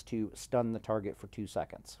 chance to stun the target for 2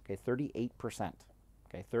 seconds. Okay, 38%.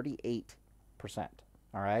 Okay, 38%.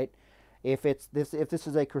 All right. If this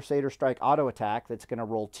is a Crusader Strike auto attack, that's going to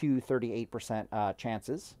roll 38%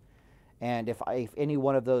 chances. And if any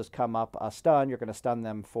one of those come up a stun, you're going to stun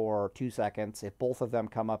them for 2 seconds. If both of them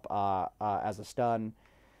come up as a stun,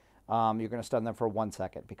 you're going to stun them for 1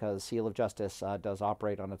 second because Seal of Justice does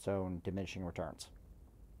operate on its own diminishing returns.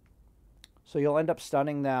 So you'll end up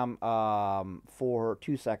stunning them for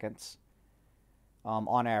 2 seconds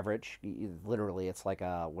on average. Literally, it's like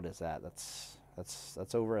what is that? That's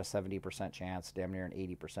over a 70% chance, damn near an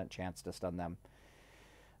 80% chance to stun them.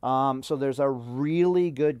 So there's a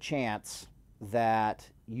really good chance that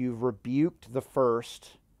you've rebuked the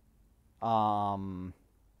first. You've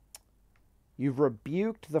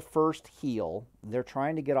rebuked the first heal. They're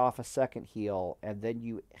trying to get off a second heal, and then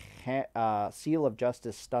you Seal of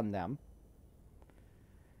Justice stun them.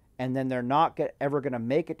 And then they're not ever going to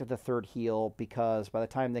make it to the third heal because by the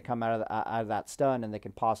time they come out of that stun and they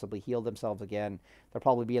can possibly heal themselves again, they'll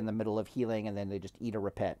probably be in the middle of healing, and then they just eat a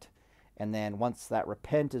repent. And then once that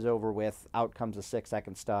repent is over with, out comes a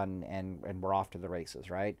 6-second stun, and we're off to the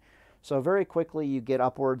races, right? So very quickly you get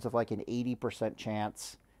upwards of like an 80%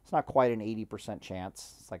 chance. It's not quite an 80%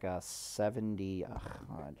 chance. It's like a 70.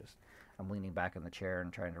 I'm leaning back in the chair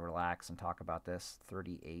and trying to relax and talk about this.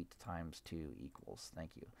 38 times 2 equals.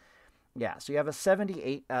 Thank you. Yeah, so you have a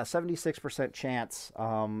 76% chance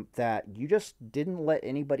that you just didn't let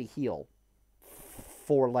anybody heal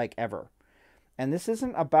for like ever. And this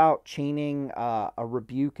isn't about chaining a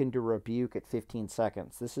Rebuke into Rebuke at 15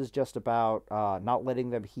 seconds. This is just about not letting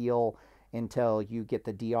them heal until you get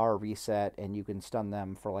the DR reset and you can stun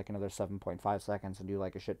them for like another 7.5 seconds and do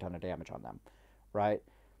like a shit ton of damage on them, right?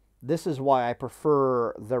 This is why I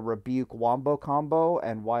prefer the Rebuke Wombo combo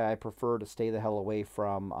and why I prefer to stay the hell away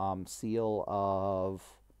from Seal of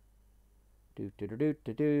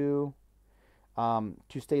To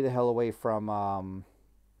stay the hell away from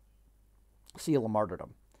Seal of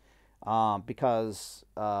Martyrdom. Because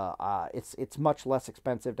it's much less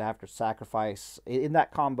expensive to have to sacrifice. In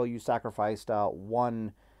that combo, you sacrificed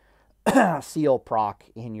one seal proc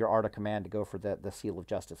in your Art of Command to go for the Seal of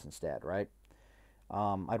Justice instead, right?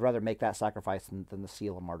 I'd rather make that sacrifice than the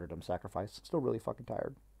Seal of Martyrdom sacrifice. Still really fucking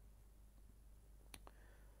tired.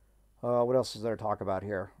 What else is there to talk about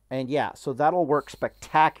here? And yeah, so that'll work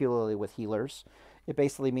spectacularly with healers. It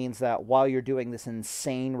basically means that while you're doing this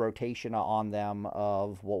insane rotation on them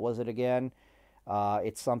of, what was it again?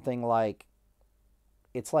 It's something like,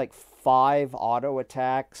 it's like 5 auto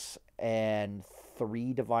attacks and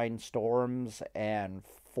 3 Divine Storms and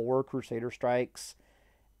 4 Crusader Strikes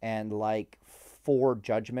and like 4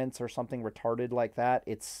 Judgements or something retarded like that.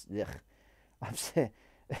 It's, I'm saying,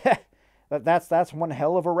 that's one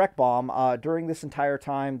hell of a wreck bomb. During this entire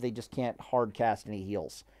time, they just can't hard cast any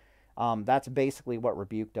heals. That's basically what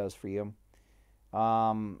Rebuke does for you.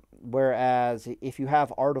 Whereas if you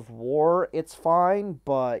have Art of War, it's fine,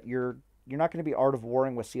 but you're not going to be Art of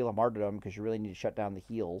Warring with Seal of Martyrdom because you really need to shut down the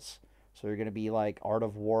heals. So you're going to be like Art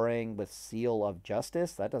of Warring with Seal of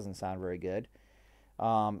Justice. That doesn't sound very good.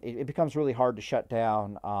 It becomes really hard to shut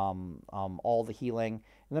down all the healing.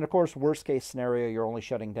 And then, of course, worst case scenario, you're only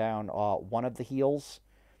shutting down one of the heals.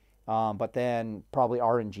 But then probably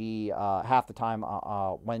RNG half the time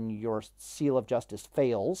when your Seal of Justice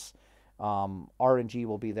fails, RNG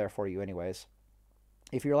will be there for you anyways.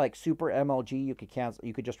 If you're like super MLG, you could cancel.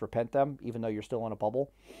 You could just repent them, even though you're still in a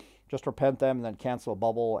bubble. Just repent them, and then cancel a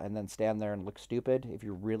bubble, and then stand there and look stupid. If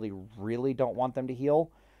you really, really don't want them to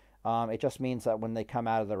heal, it just means that when they come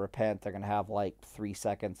out of the repent, they're gonna have like 3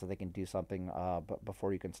 seconds so they can do something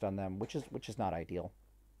before you can stun them, which is not ideal.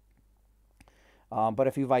 But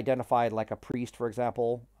if you've identified like a priest, for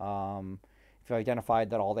example, if you've identified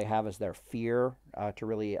that all they have is their fear to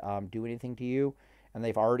really do anything to you, and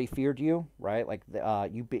they've already feared you, right? Like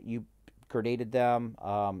you grenaded them,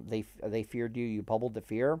 they feared you, you bubbled the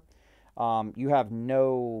fear. You have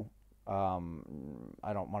no,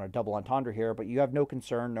 I don't want to double entendre here, but you have no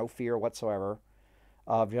concern, no fear whatsoever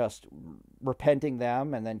of just repenting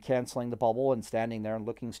them and then canceling the bubble and standing there and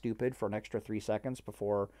looking stupid for an extra 3 seconds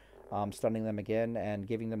before stunning them again and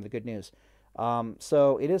giving them the good news.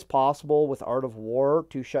 So it is possible with Art of War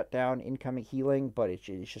to shut down incoming healing, but it's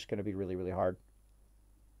just going to be really, really hard.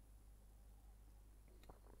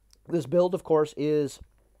 This build, of course,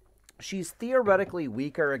 she's theoretically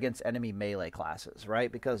weaker against enemy melee classes,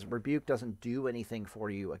 right? Because Rebuke doesn't do anything for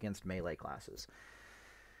you against melee classes.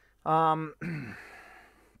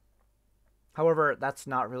 However, that's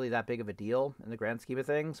not really that big of a deal in the grand scheme of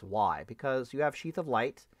things. Why? Because you have Sheath of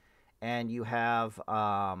Light and you have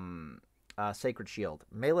Sacred Shield.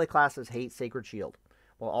 Melee classes hate Sacred Shield.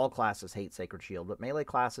 Well, all classes hate Sacred Shield, but melee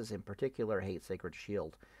classes in particular hate Sacred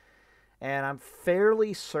Shield. And I'm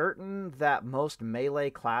fairly certain that most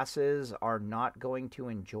melee classes are not going to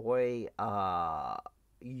enjoy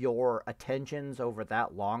your attentions over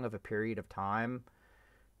that long of a period of time,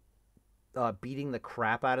 beating the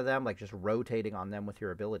crap out of them, like just rotating on them with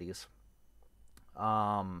your abilities.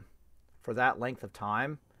 For that length of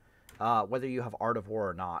time, whether you have Art of War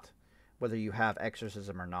or not, whether you have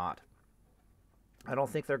Exorcism or not. I don't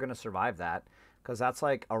think they're going to survive that, because that's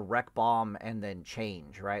like a wreck bomb and then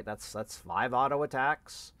change, right? That's 5 auto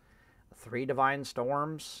attacks, 3 Divine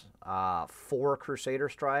Storms, 4 Crusader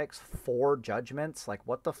Strikes, 4 Judgements. Like,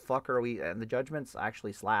 what the fuck are we... And the Judgements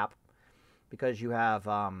actually slap, because you have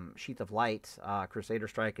Sheath of Light. Crusader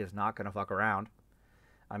Strike is not going to fuck around.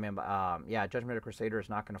 I mean, yeah, Judgment of Crusader is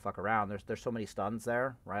not going to fuck around. There's so many stuns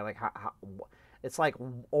there, right? Like, it's like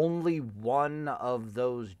only one of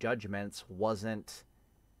those Judgments wasn't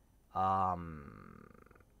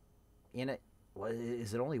in it.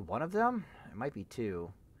 Is it only one of them? It might be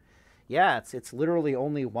 2. Yeah, it's literally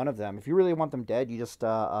only one of them. If you really want them dead, you just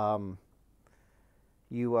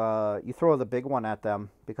you throw the big one at them,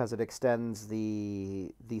 because it extends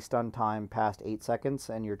the stun time past 8 seconds,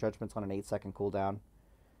 and your Judgment's on an 8-second cooldown.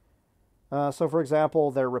 So, for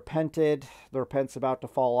example, they're repented. The repent's about to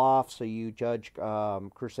fall off, so you judge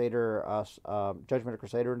Crusader, Judgment of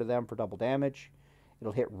Crusader into them for double damage.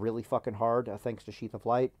 It'll hit really fucking hard, thanks to Sheath of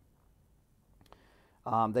Light.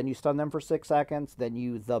 Then you stun them for 6 seconds. Then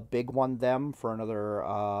you the big one them for another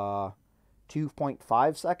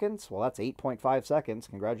 2.5 seconds. Well, that's 8.5 seconds.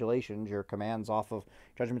 Congratulations, your command's off of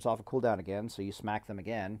Judgment's off of cooldown again, so you smack them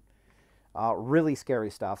again. Really scary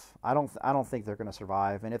stuff. I don't think they're going to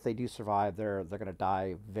survive, and if they do survive, they're going to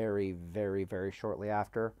die very, very, very shortly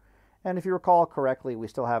after. And if you recall correctly, we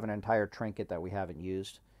still have an entire trinket that we haven't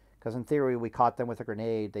used, Because in theory, we caught them with a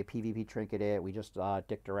grenade, they PvP trinketed it, we just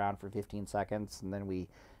dicked around for 15 seconds, and then we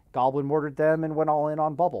Goblin Mortared them and went all in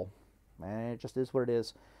on Bubble. And it just is what it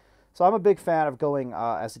is. So I'm a big fan of going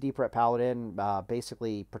as a deep Ret Paladin,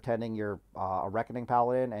 basically pretending you're a Reckoning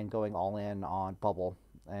Paladin and going all in on Bubble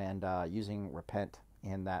and using Repent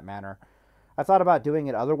in that manner. I thought about doing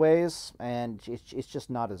it other ways, and it's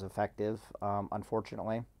just not as effective,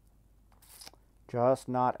 unfortunately. Just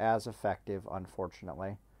not as effective,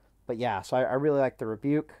 unfortunately. But yeah, so I really like the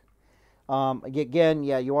Rebuke. Again,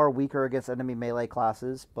 yeah, you are weaker against enemy melee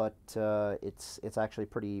classes, but it's actually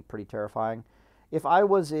pretty terrifying. If I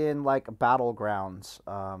was in like Battlegrounds,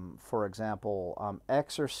 for example,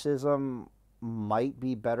 Exorcism might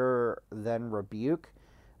be better than Rebuke,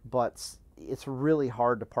 but it's really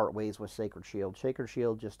hard to part ways with Sacred Shield. Sacred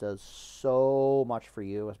Shield just does so much for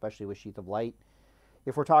you, especially with Sheath of Light.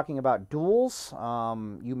 If we're talking about duels,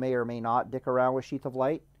 you may or may not dick around with Sheath of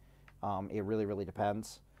Light. It really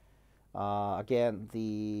depends. Again,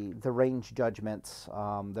 the range judgments,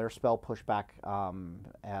 their spell pushback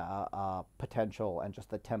potential and just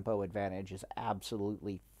the tempo advantage is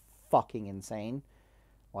absolutely fucking insane.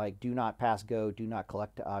 Like, do not pass go, do not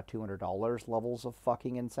collect $200 levels of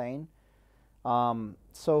fucking insane.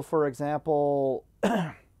 So, for example,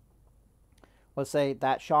 let's say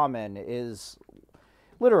that shaman is...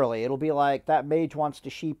 Literally, it'll be like, that mage wants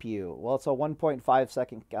to sheep you. Well, it's a 1.5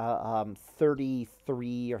 second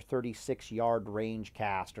 33 or 36 yard range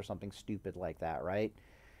cast or something stupid like that, right?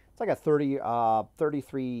 It's like a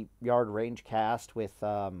 33 yard range cast with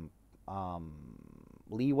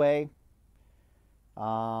leeway.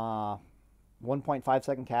 1.5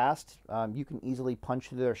 second cast. You can easily punch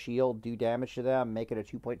through their shield, do damage to them, make it a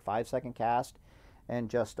 2.5 second cast, and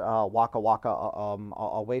just waka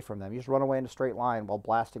away from them. You just run away in a straight line while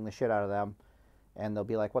blasting the shit out of them, and they'll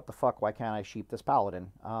be like, what the fuck, why can't I sheep this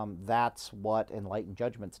paladin? That's what Enlightened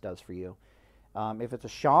Judgments does for you. If it's a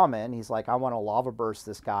shaman, he's like, I want to lava burst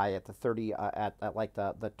this guy at the 30 at like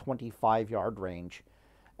the 25 yard range.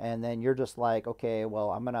 And then you're just like, okay, well,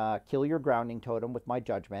 I'm going to kill your grounding totem with my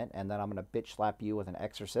judgment, and then I'm going to bitch slap you with an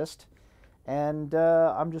exorcist. And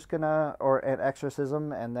I'm just going to, or an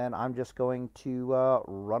exorcism, and then I'm just going to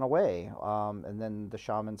run away. And then the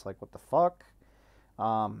shaman's like, what the fuck?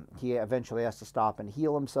 He eventually has to stop and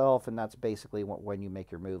heal himself, and that's basically when you make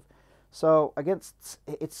your move. So against,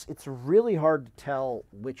 it's really hard to tell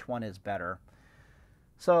which one is better.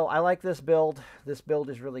 So I like this build. This build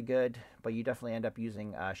is really good, but you definitely end up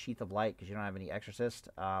using Sheath of Light because you don't have any Exorcist.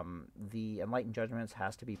 The Enlightened Judgments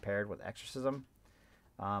has to be paired with Exorcism,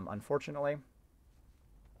 unfortunately.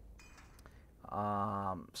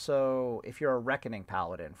 So if you're a Reckoning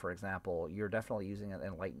Paladin, for example, you're definitely using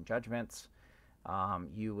Enlightened Judgments.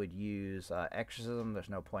 You would use Exorcism. There's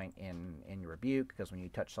no point in your Rebuke because when you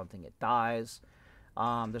touch something, it dies.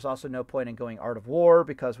 There's also no point in going Art of War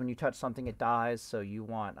because when you touch something, it dies. So you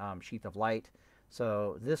want Sheath of Light.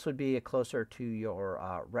 So this would be closer to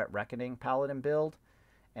your Ret Reckoning Paladin build.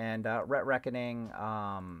 And Ret Reckoning,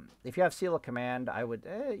 if you have Seal of Command, I would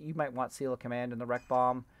you might want Seal of Command in the Rec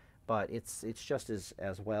Bomb, but it's just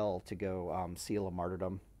as well to go Seal of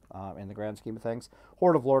Martyrdom in the grand scheme of things.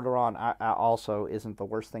 Horde of Lordaeron also isn't the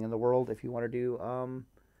worst thing in the world if you want to do.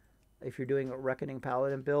 If you're doing a Reckoning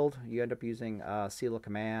Paladin build, you end up using Seal of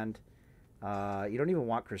Command. You don't even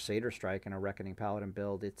want Crusader Strike in a Reckoning Paladin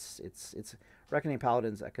build. It's Reckoning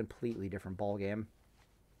Paladin's a completely different ballgame.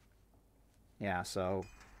 Yeah, so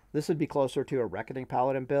this would be closer to a Reckoning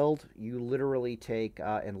Paladin build. You literally take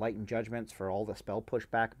Enlightened Judgments for all the spell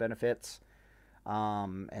pushback benefits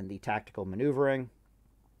and the tactical maneuvering.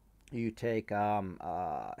 You take Hand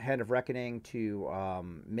of Reckoning to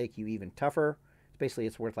make you even tougher. Basically,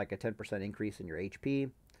 it's worth like a 10% increase in your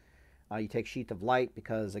HP. You take Sheath of Light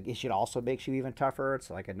because it should also makes you even tougher.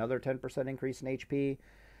 It's like another 10% increase in HP.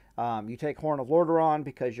 You take Horn of Lordaeron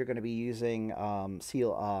because you're going to be using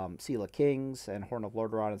Seal of Kings, and Horn of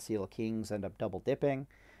Lordaeron and Seal of Kings end up double dipping,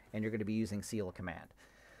 and you're going to be using Seal of Command.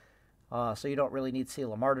 So you don't really need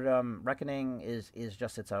Seal of Martyrdom. Reckoning is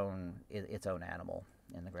just its own animal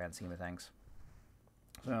in the grand scheme of things.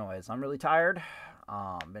 So anyways, I'm really tired.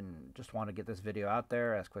 And just want to get this video out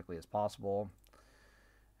there as quickly as possible.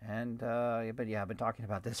 And, but yeah, I've been talking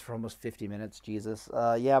about this for almost 50 minutes, Jesus.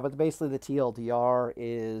 Yeah, but basically the TLDR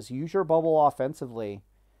is use your bubble offensively.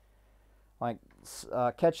 Like,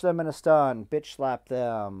 catch them in a stun, bitch slap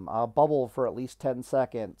them, bubble for at least 10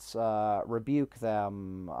 seconds, rebuke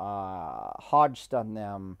them, hodge stun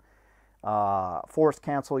them, force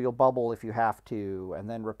cancel your bubble if you have to, and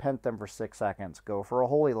then repent them for 6 seconds. Go for a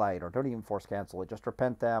holy light, or don't even force cancel it, just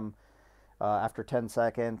repent them. after 10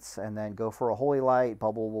 seconds, and then go for a Holy Light.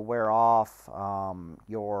 Bubble will wear off. All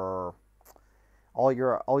your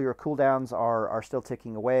cooldowns are still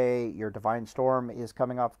ticking away. Your Divine Storm is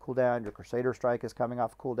coming off cooldown. Your Crusader Strike is coming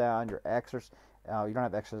off cooldown. Your you don't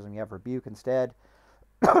have Exorcism, you have Rebuke instead.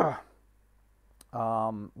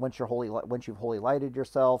 Once you've Holy Lighted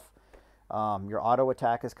yourself, your auto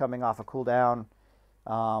attack is coming off a cooldown.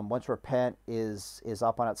 Once Repent is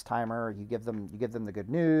up on its timer, you give them the good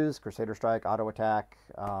news: Crusader Strike, auto attack,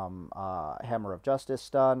 Hammer of Justice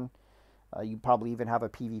stun. You probably even have a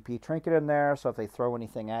PvP trinket in there, so if they throw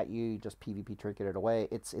anything at you, you just PvP trinket it away.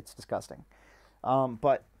 It's disgusting.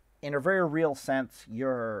 But in a very real sense,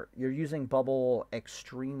 you're using Bubble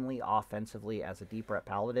extremely offensively as a deep Ret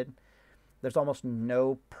Paladin. There's almost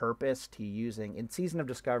no purpose to using in Season of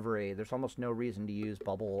Discovery. There's almost no reason to use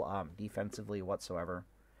Bubble defensively whatsoever,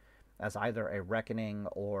 as either a Reckoning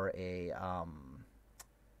or a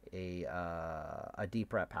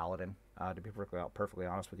deep Ret Paladin. To be perfectly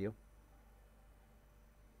honest with you.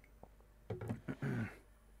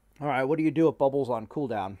 All right, what do you do if Bubble's on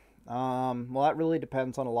cooldown? Well, that really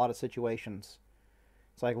depends on a lot of situations.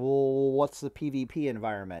 It's like, well, what's the PvP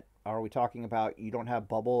environment? Are we talking about you don't have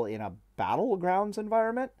Bubble in a Battlegrounds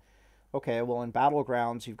environment? Okay, well, in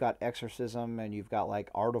Battlegrounds, you've got Exorcism and you've got,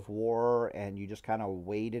 like, Art of War, and you just kind of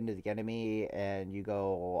wade into the enemy and you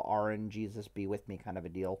go, RN Jesus be with me kind of a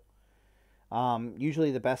deal.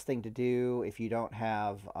 Usually the best thing to do if you don't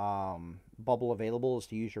have Bubble available is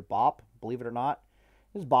to use your Bop, believe it or not.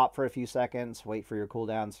 Just Bop for a few seconds, wait for your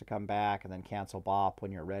cooldowns to come back, and then cancel Bop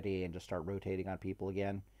when you're ready and just start rotating on people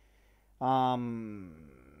again.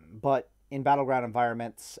 But in Battleground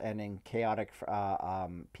environments and in chaotic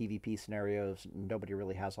PvP scenarios, nobody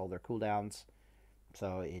really has all their cooldowns.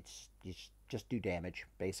 So it's just do damage,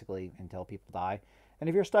 basically, until people die. And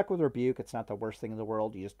if you're stuck with Rebuke, it's not the worst thing in the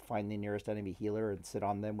world. You just find the nearest enemy healer and sit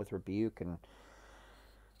on them with Rebuke and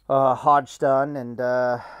Hodge Stun and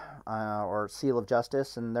or Seal of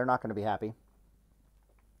Justice, and they're not going to be happy.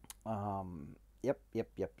 Yep.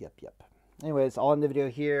 Anyways, all in the video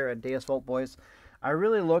here at Deus Vult Boys. I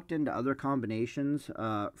really looked into other combinations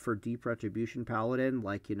for Deep Retribution Paladin,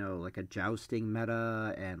 like, like a Jousting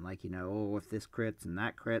meta, and like, if this crits and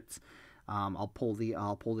that crits, I'll pull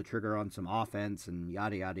the trigger on some offense and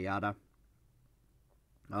yada yada yada.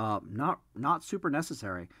 Not super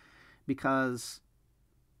necessary, because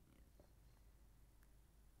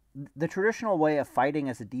the traditional way of fighting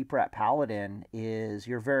as a Deep Ret Paladin is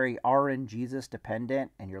you're very RNGesus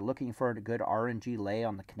dependent, and you're looking for a good RNG lay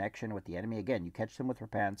on the connection with the enemy. Again, you catch them with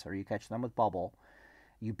Repents, or you catch them with Bubble,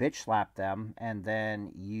 you bitch slap them, and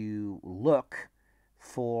then you look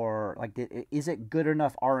for, like, is it good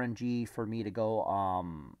enough RNG for me to go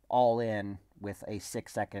all in with a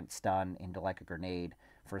 6-second stun into, like, a grenade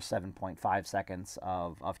for 7.5 seconds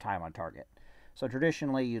of time on target. So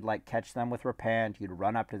traditionally, you'd, like, catch them with Repent, you'd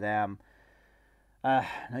run up to them.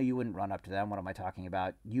 No, you wouldn't run up to them. What am I talking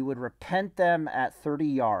about? You would Repent them at 30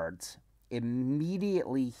 yards.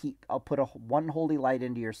 Immediately, I'll put one Holy Light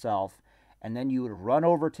into yourself, and then you would run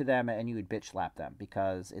over to them and you would bitch slap them,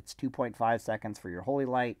 because it's 2.5 seconds for your Holy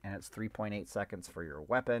Light and it's 3.8 seconds for your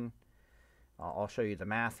weapon. I'll show you the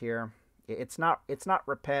math here. It's not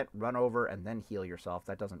Repent, run over, and then heal yourself.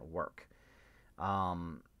 That doesn't work.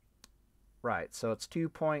 Right, so it's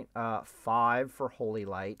 2.5 for Holy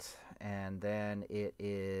Light, and then it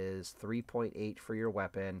is 3.8 for your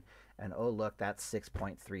weapon, and oh look, that's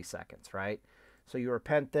 6.3 seconds, right? So you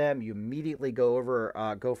Repent them, you immediately go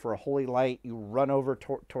for a Holy Light, you run over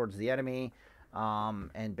towards the enemy,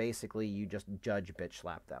 and basically you just judge bitch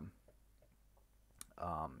slap them.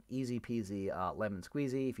 Easy peasy, lemon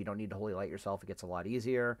squeezy. If you don't need to Holy Light yourself, it gets a lot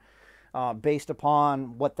easier. Based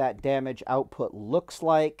upon what that damage output looks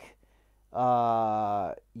like,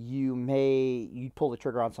 you'd pull the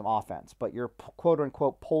trigger on some offense, but you're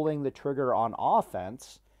quote-unquote pulling the trigger on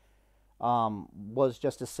offense was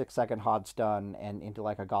just a 6-second Hodge Stun and into,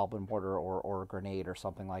 like, a Goblin Mortar or a grenade or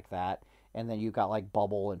something like that, and then you've got, like,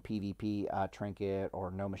 Bubble and PvP Trinket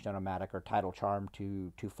or Gnomish Nomadic or Tidal Charm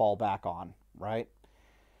to fall back on, right?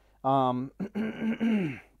 But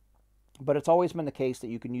it's always been the case that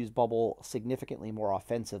you can use Bubble significantly more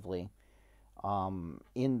offensively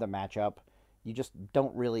in the matchup. You just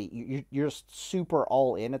don't really, you're just super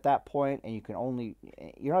all in at that point, and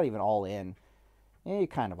you're not even all in. You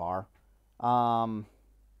kind of are.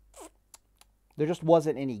 There just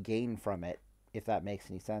wasn't any gain from it, if that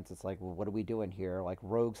makes any sense. It's like, well, what are we doing here? Like,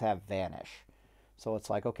 rogues have Vanish. So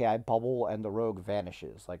it's like, okay, I Bubble and the rogue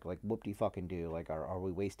vanishes. Like whoop-de-fucking-do. Like, are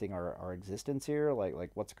we wasting our existence here?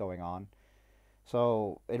 Like, what's going on?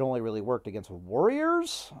 So it only really worked against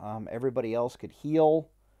warriors. Everybody else could heal.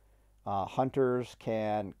 Hunters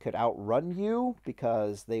could outrun you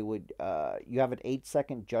because they would. You have an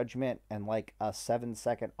 8-second judgment and like a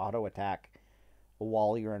 7-second auto attack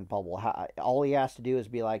while you're in bubble. All he has to do is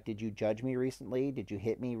be like, "Did you judge me recently? Did you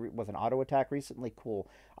hit me with an auto attack recently? Cool.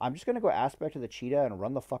 I'm just gonna go aspect of the cheetah and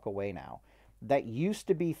run the fuck away now." That used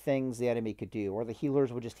to be things the enemy could do, or the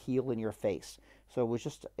healers would just heal in your face. So it was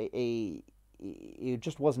just it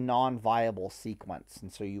just was non-viable sequence,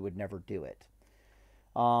 and so you would never do it.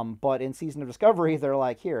 But in Season of Discovery, they're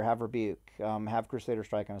like, here, have Rebuke, have Crusader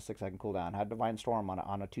Strike on a 6-second cooldown, have Divine Storm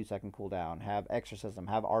on a 2-second cooldown, have Exorcism,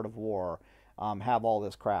 have Art of War, have all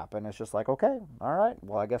this crap. And it's just like, okay, all right,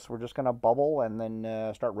 well, I guess we're just going to bubble and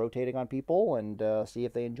then start rotating on people and see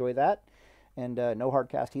if they enjoy that. And no hard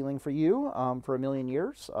cast healing for you for a million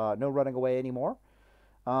years. No running away anymore.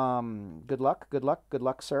 Good luck, good luck, good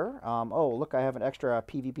luck, sir. Oh, look, I have an extra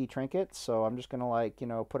PvP trinket, so I'm just gonna, like,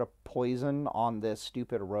 put a poison on this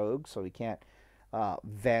stupid rogue so he can't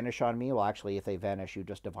vanish on me. Well, actually, if they vanish, you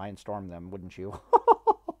just Divine Storm them, wouldn't you?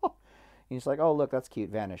 He's like, oh, look, that's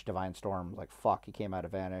cute, vanish, Divine Storm. Like, fuck, he came out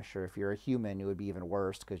of vanish. Or if you're a human, it would be even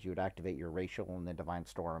worse because you would activate your racial and then Divine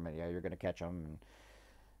Storm, and yeah, you're gonna catch him. And,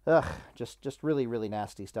 ugh, just really, really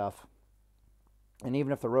nasty stuff. And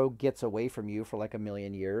even if the rogue gets away from you for like a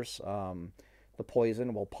million years, the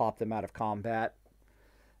poison will pop them out of combat.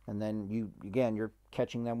 And then you're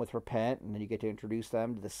catching them with Repent, and then you get to introduce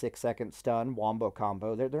them to the 6-second stun wombo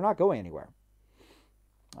combo. They're not going anywhere.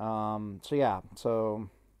 So yeah, so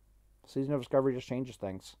Season of Discovery just changes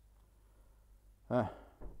things.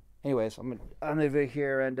 Anyways, I'm gonna be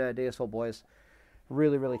here and DSL boys.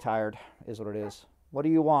 Really, really tired is what it is. What do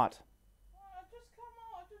you want?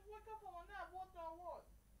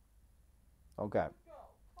 Okay.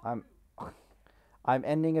 I'm I'm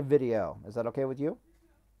ending a video. Is that okay with you?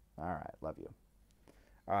 All right. Love you.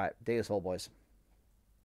 All right. Day is whole, boys.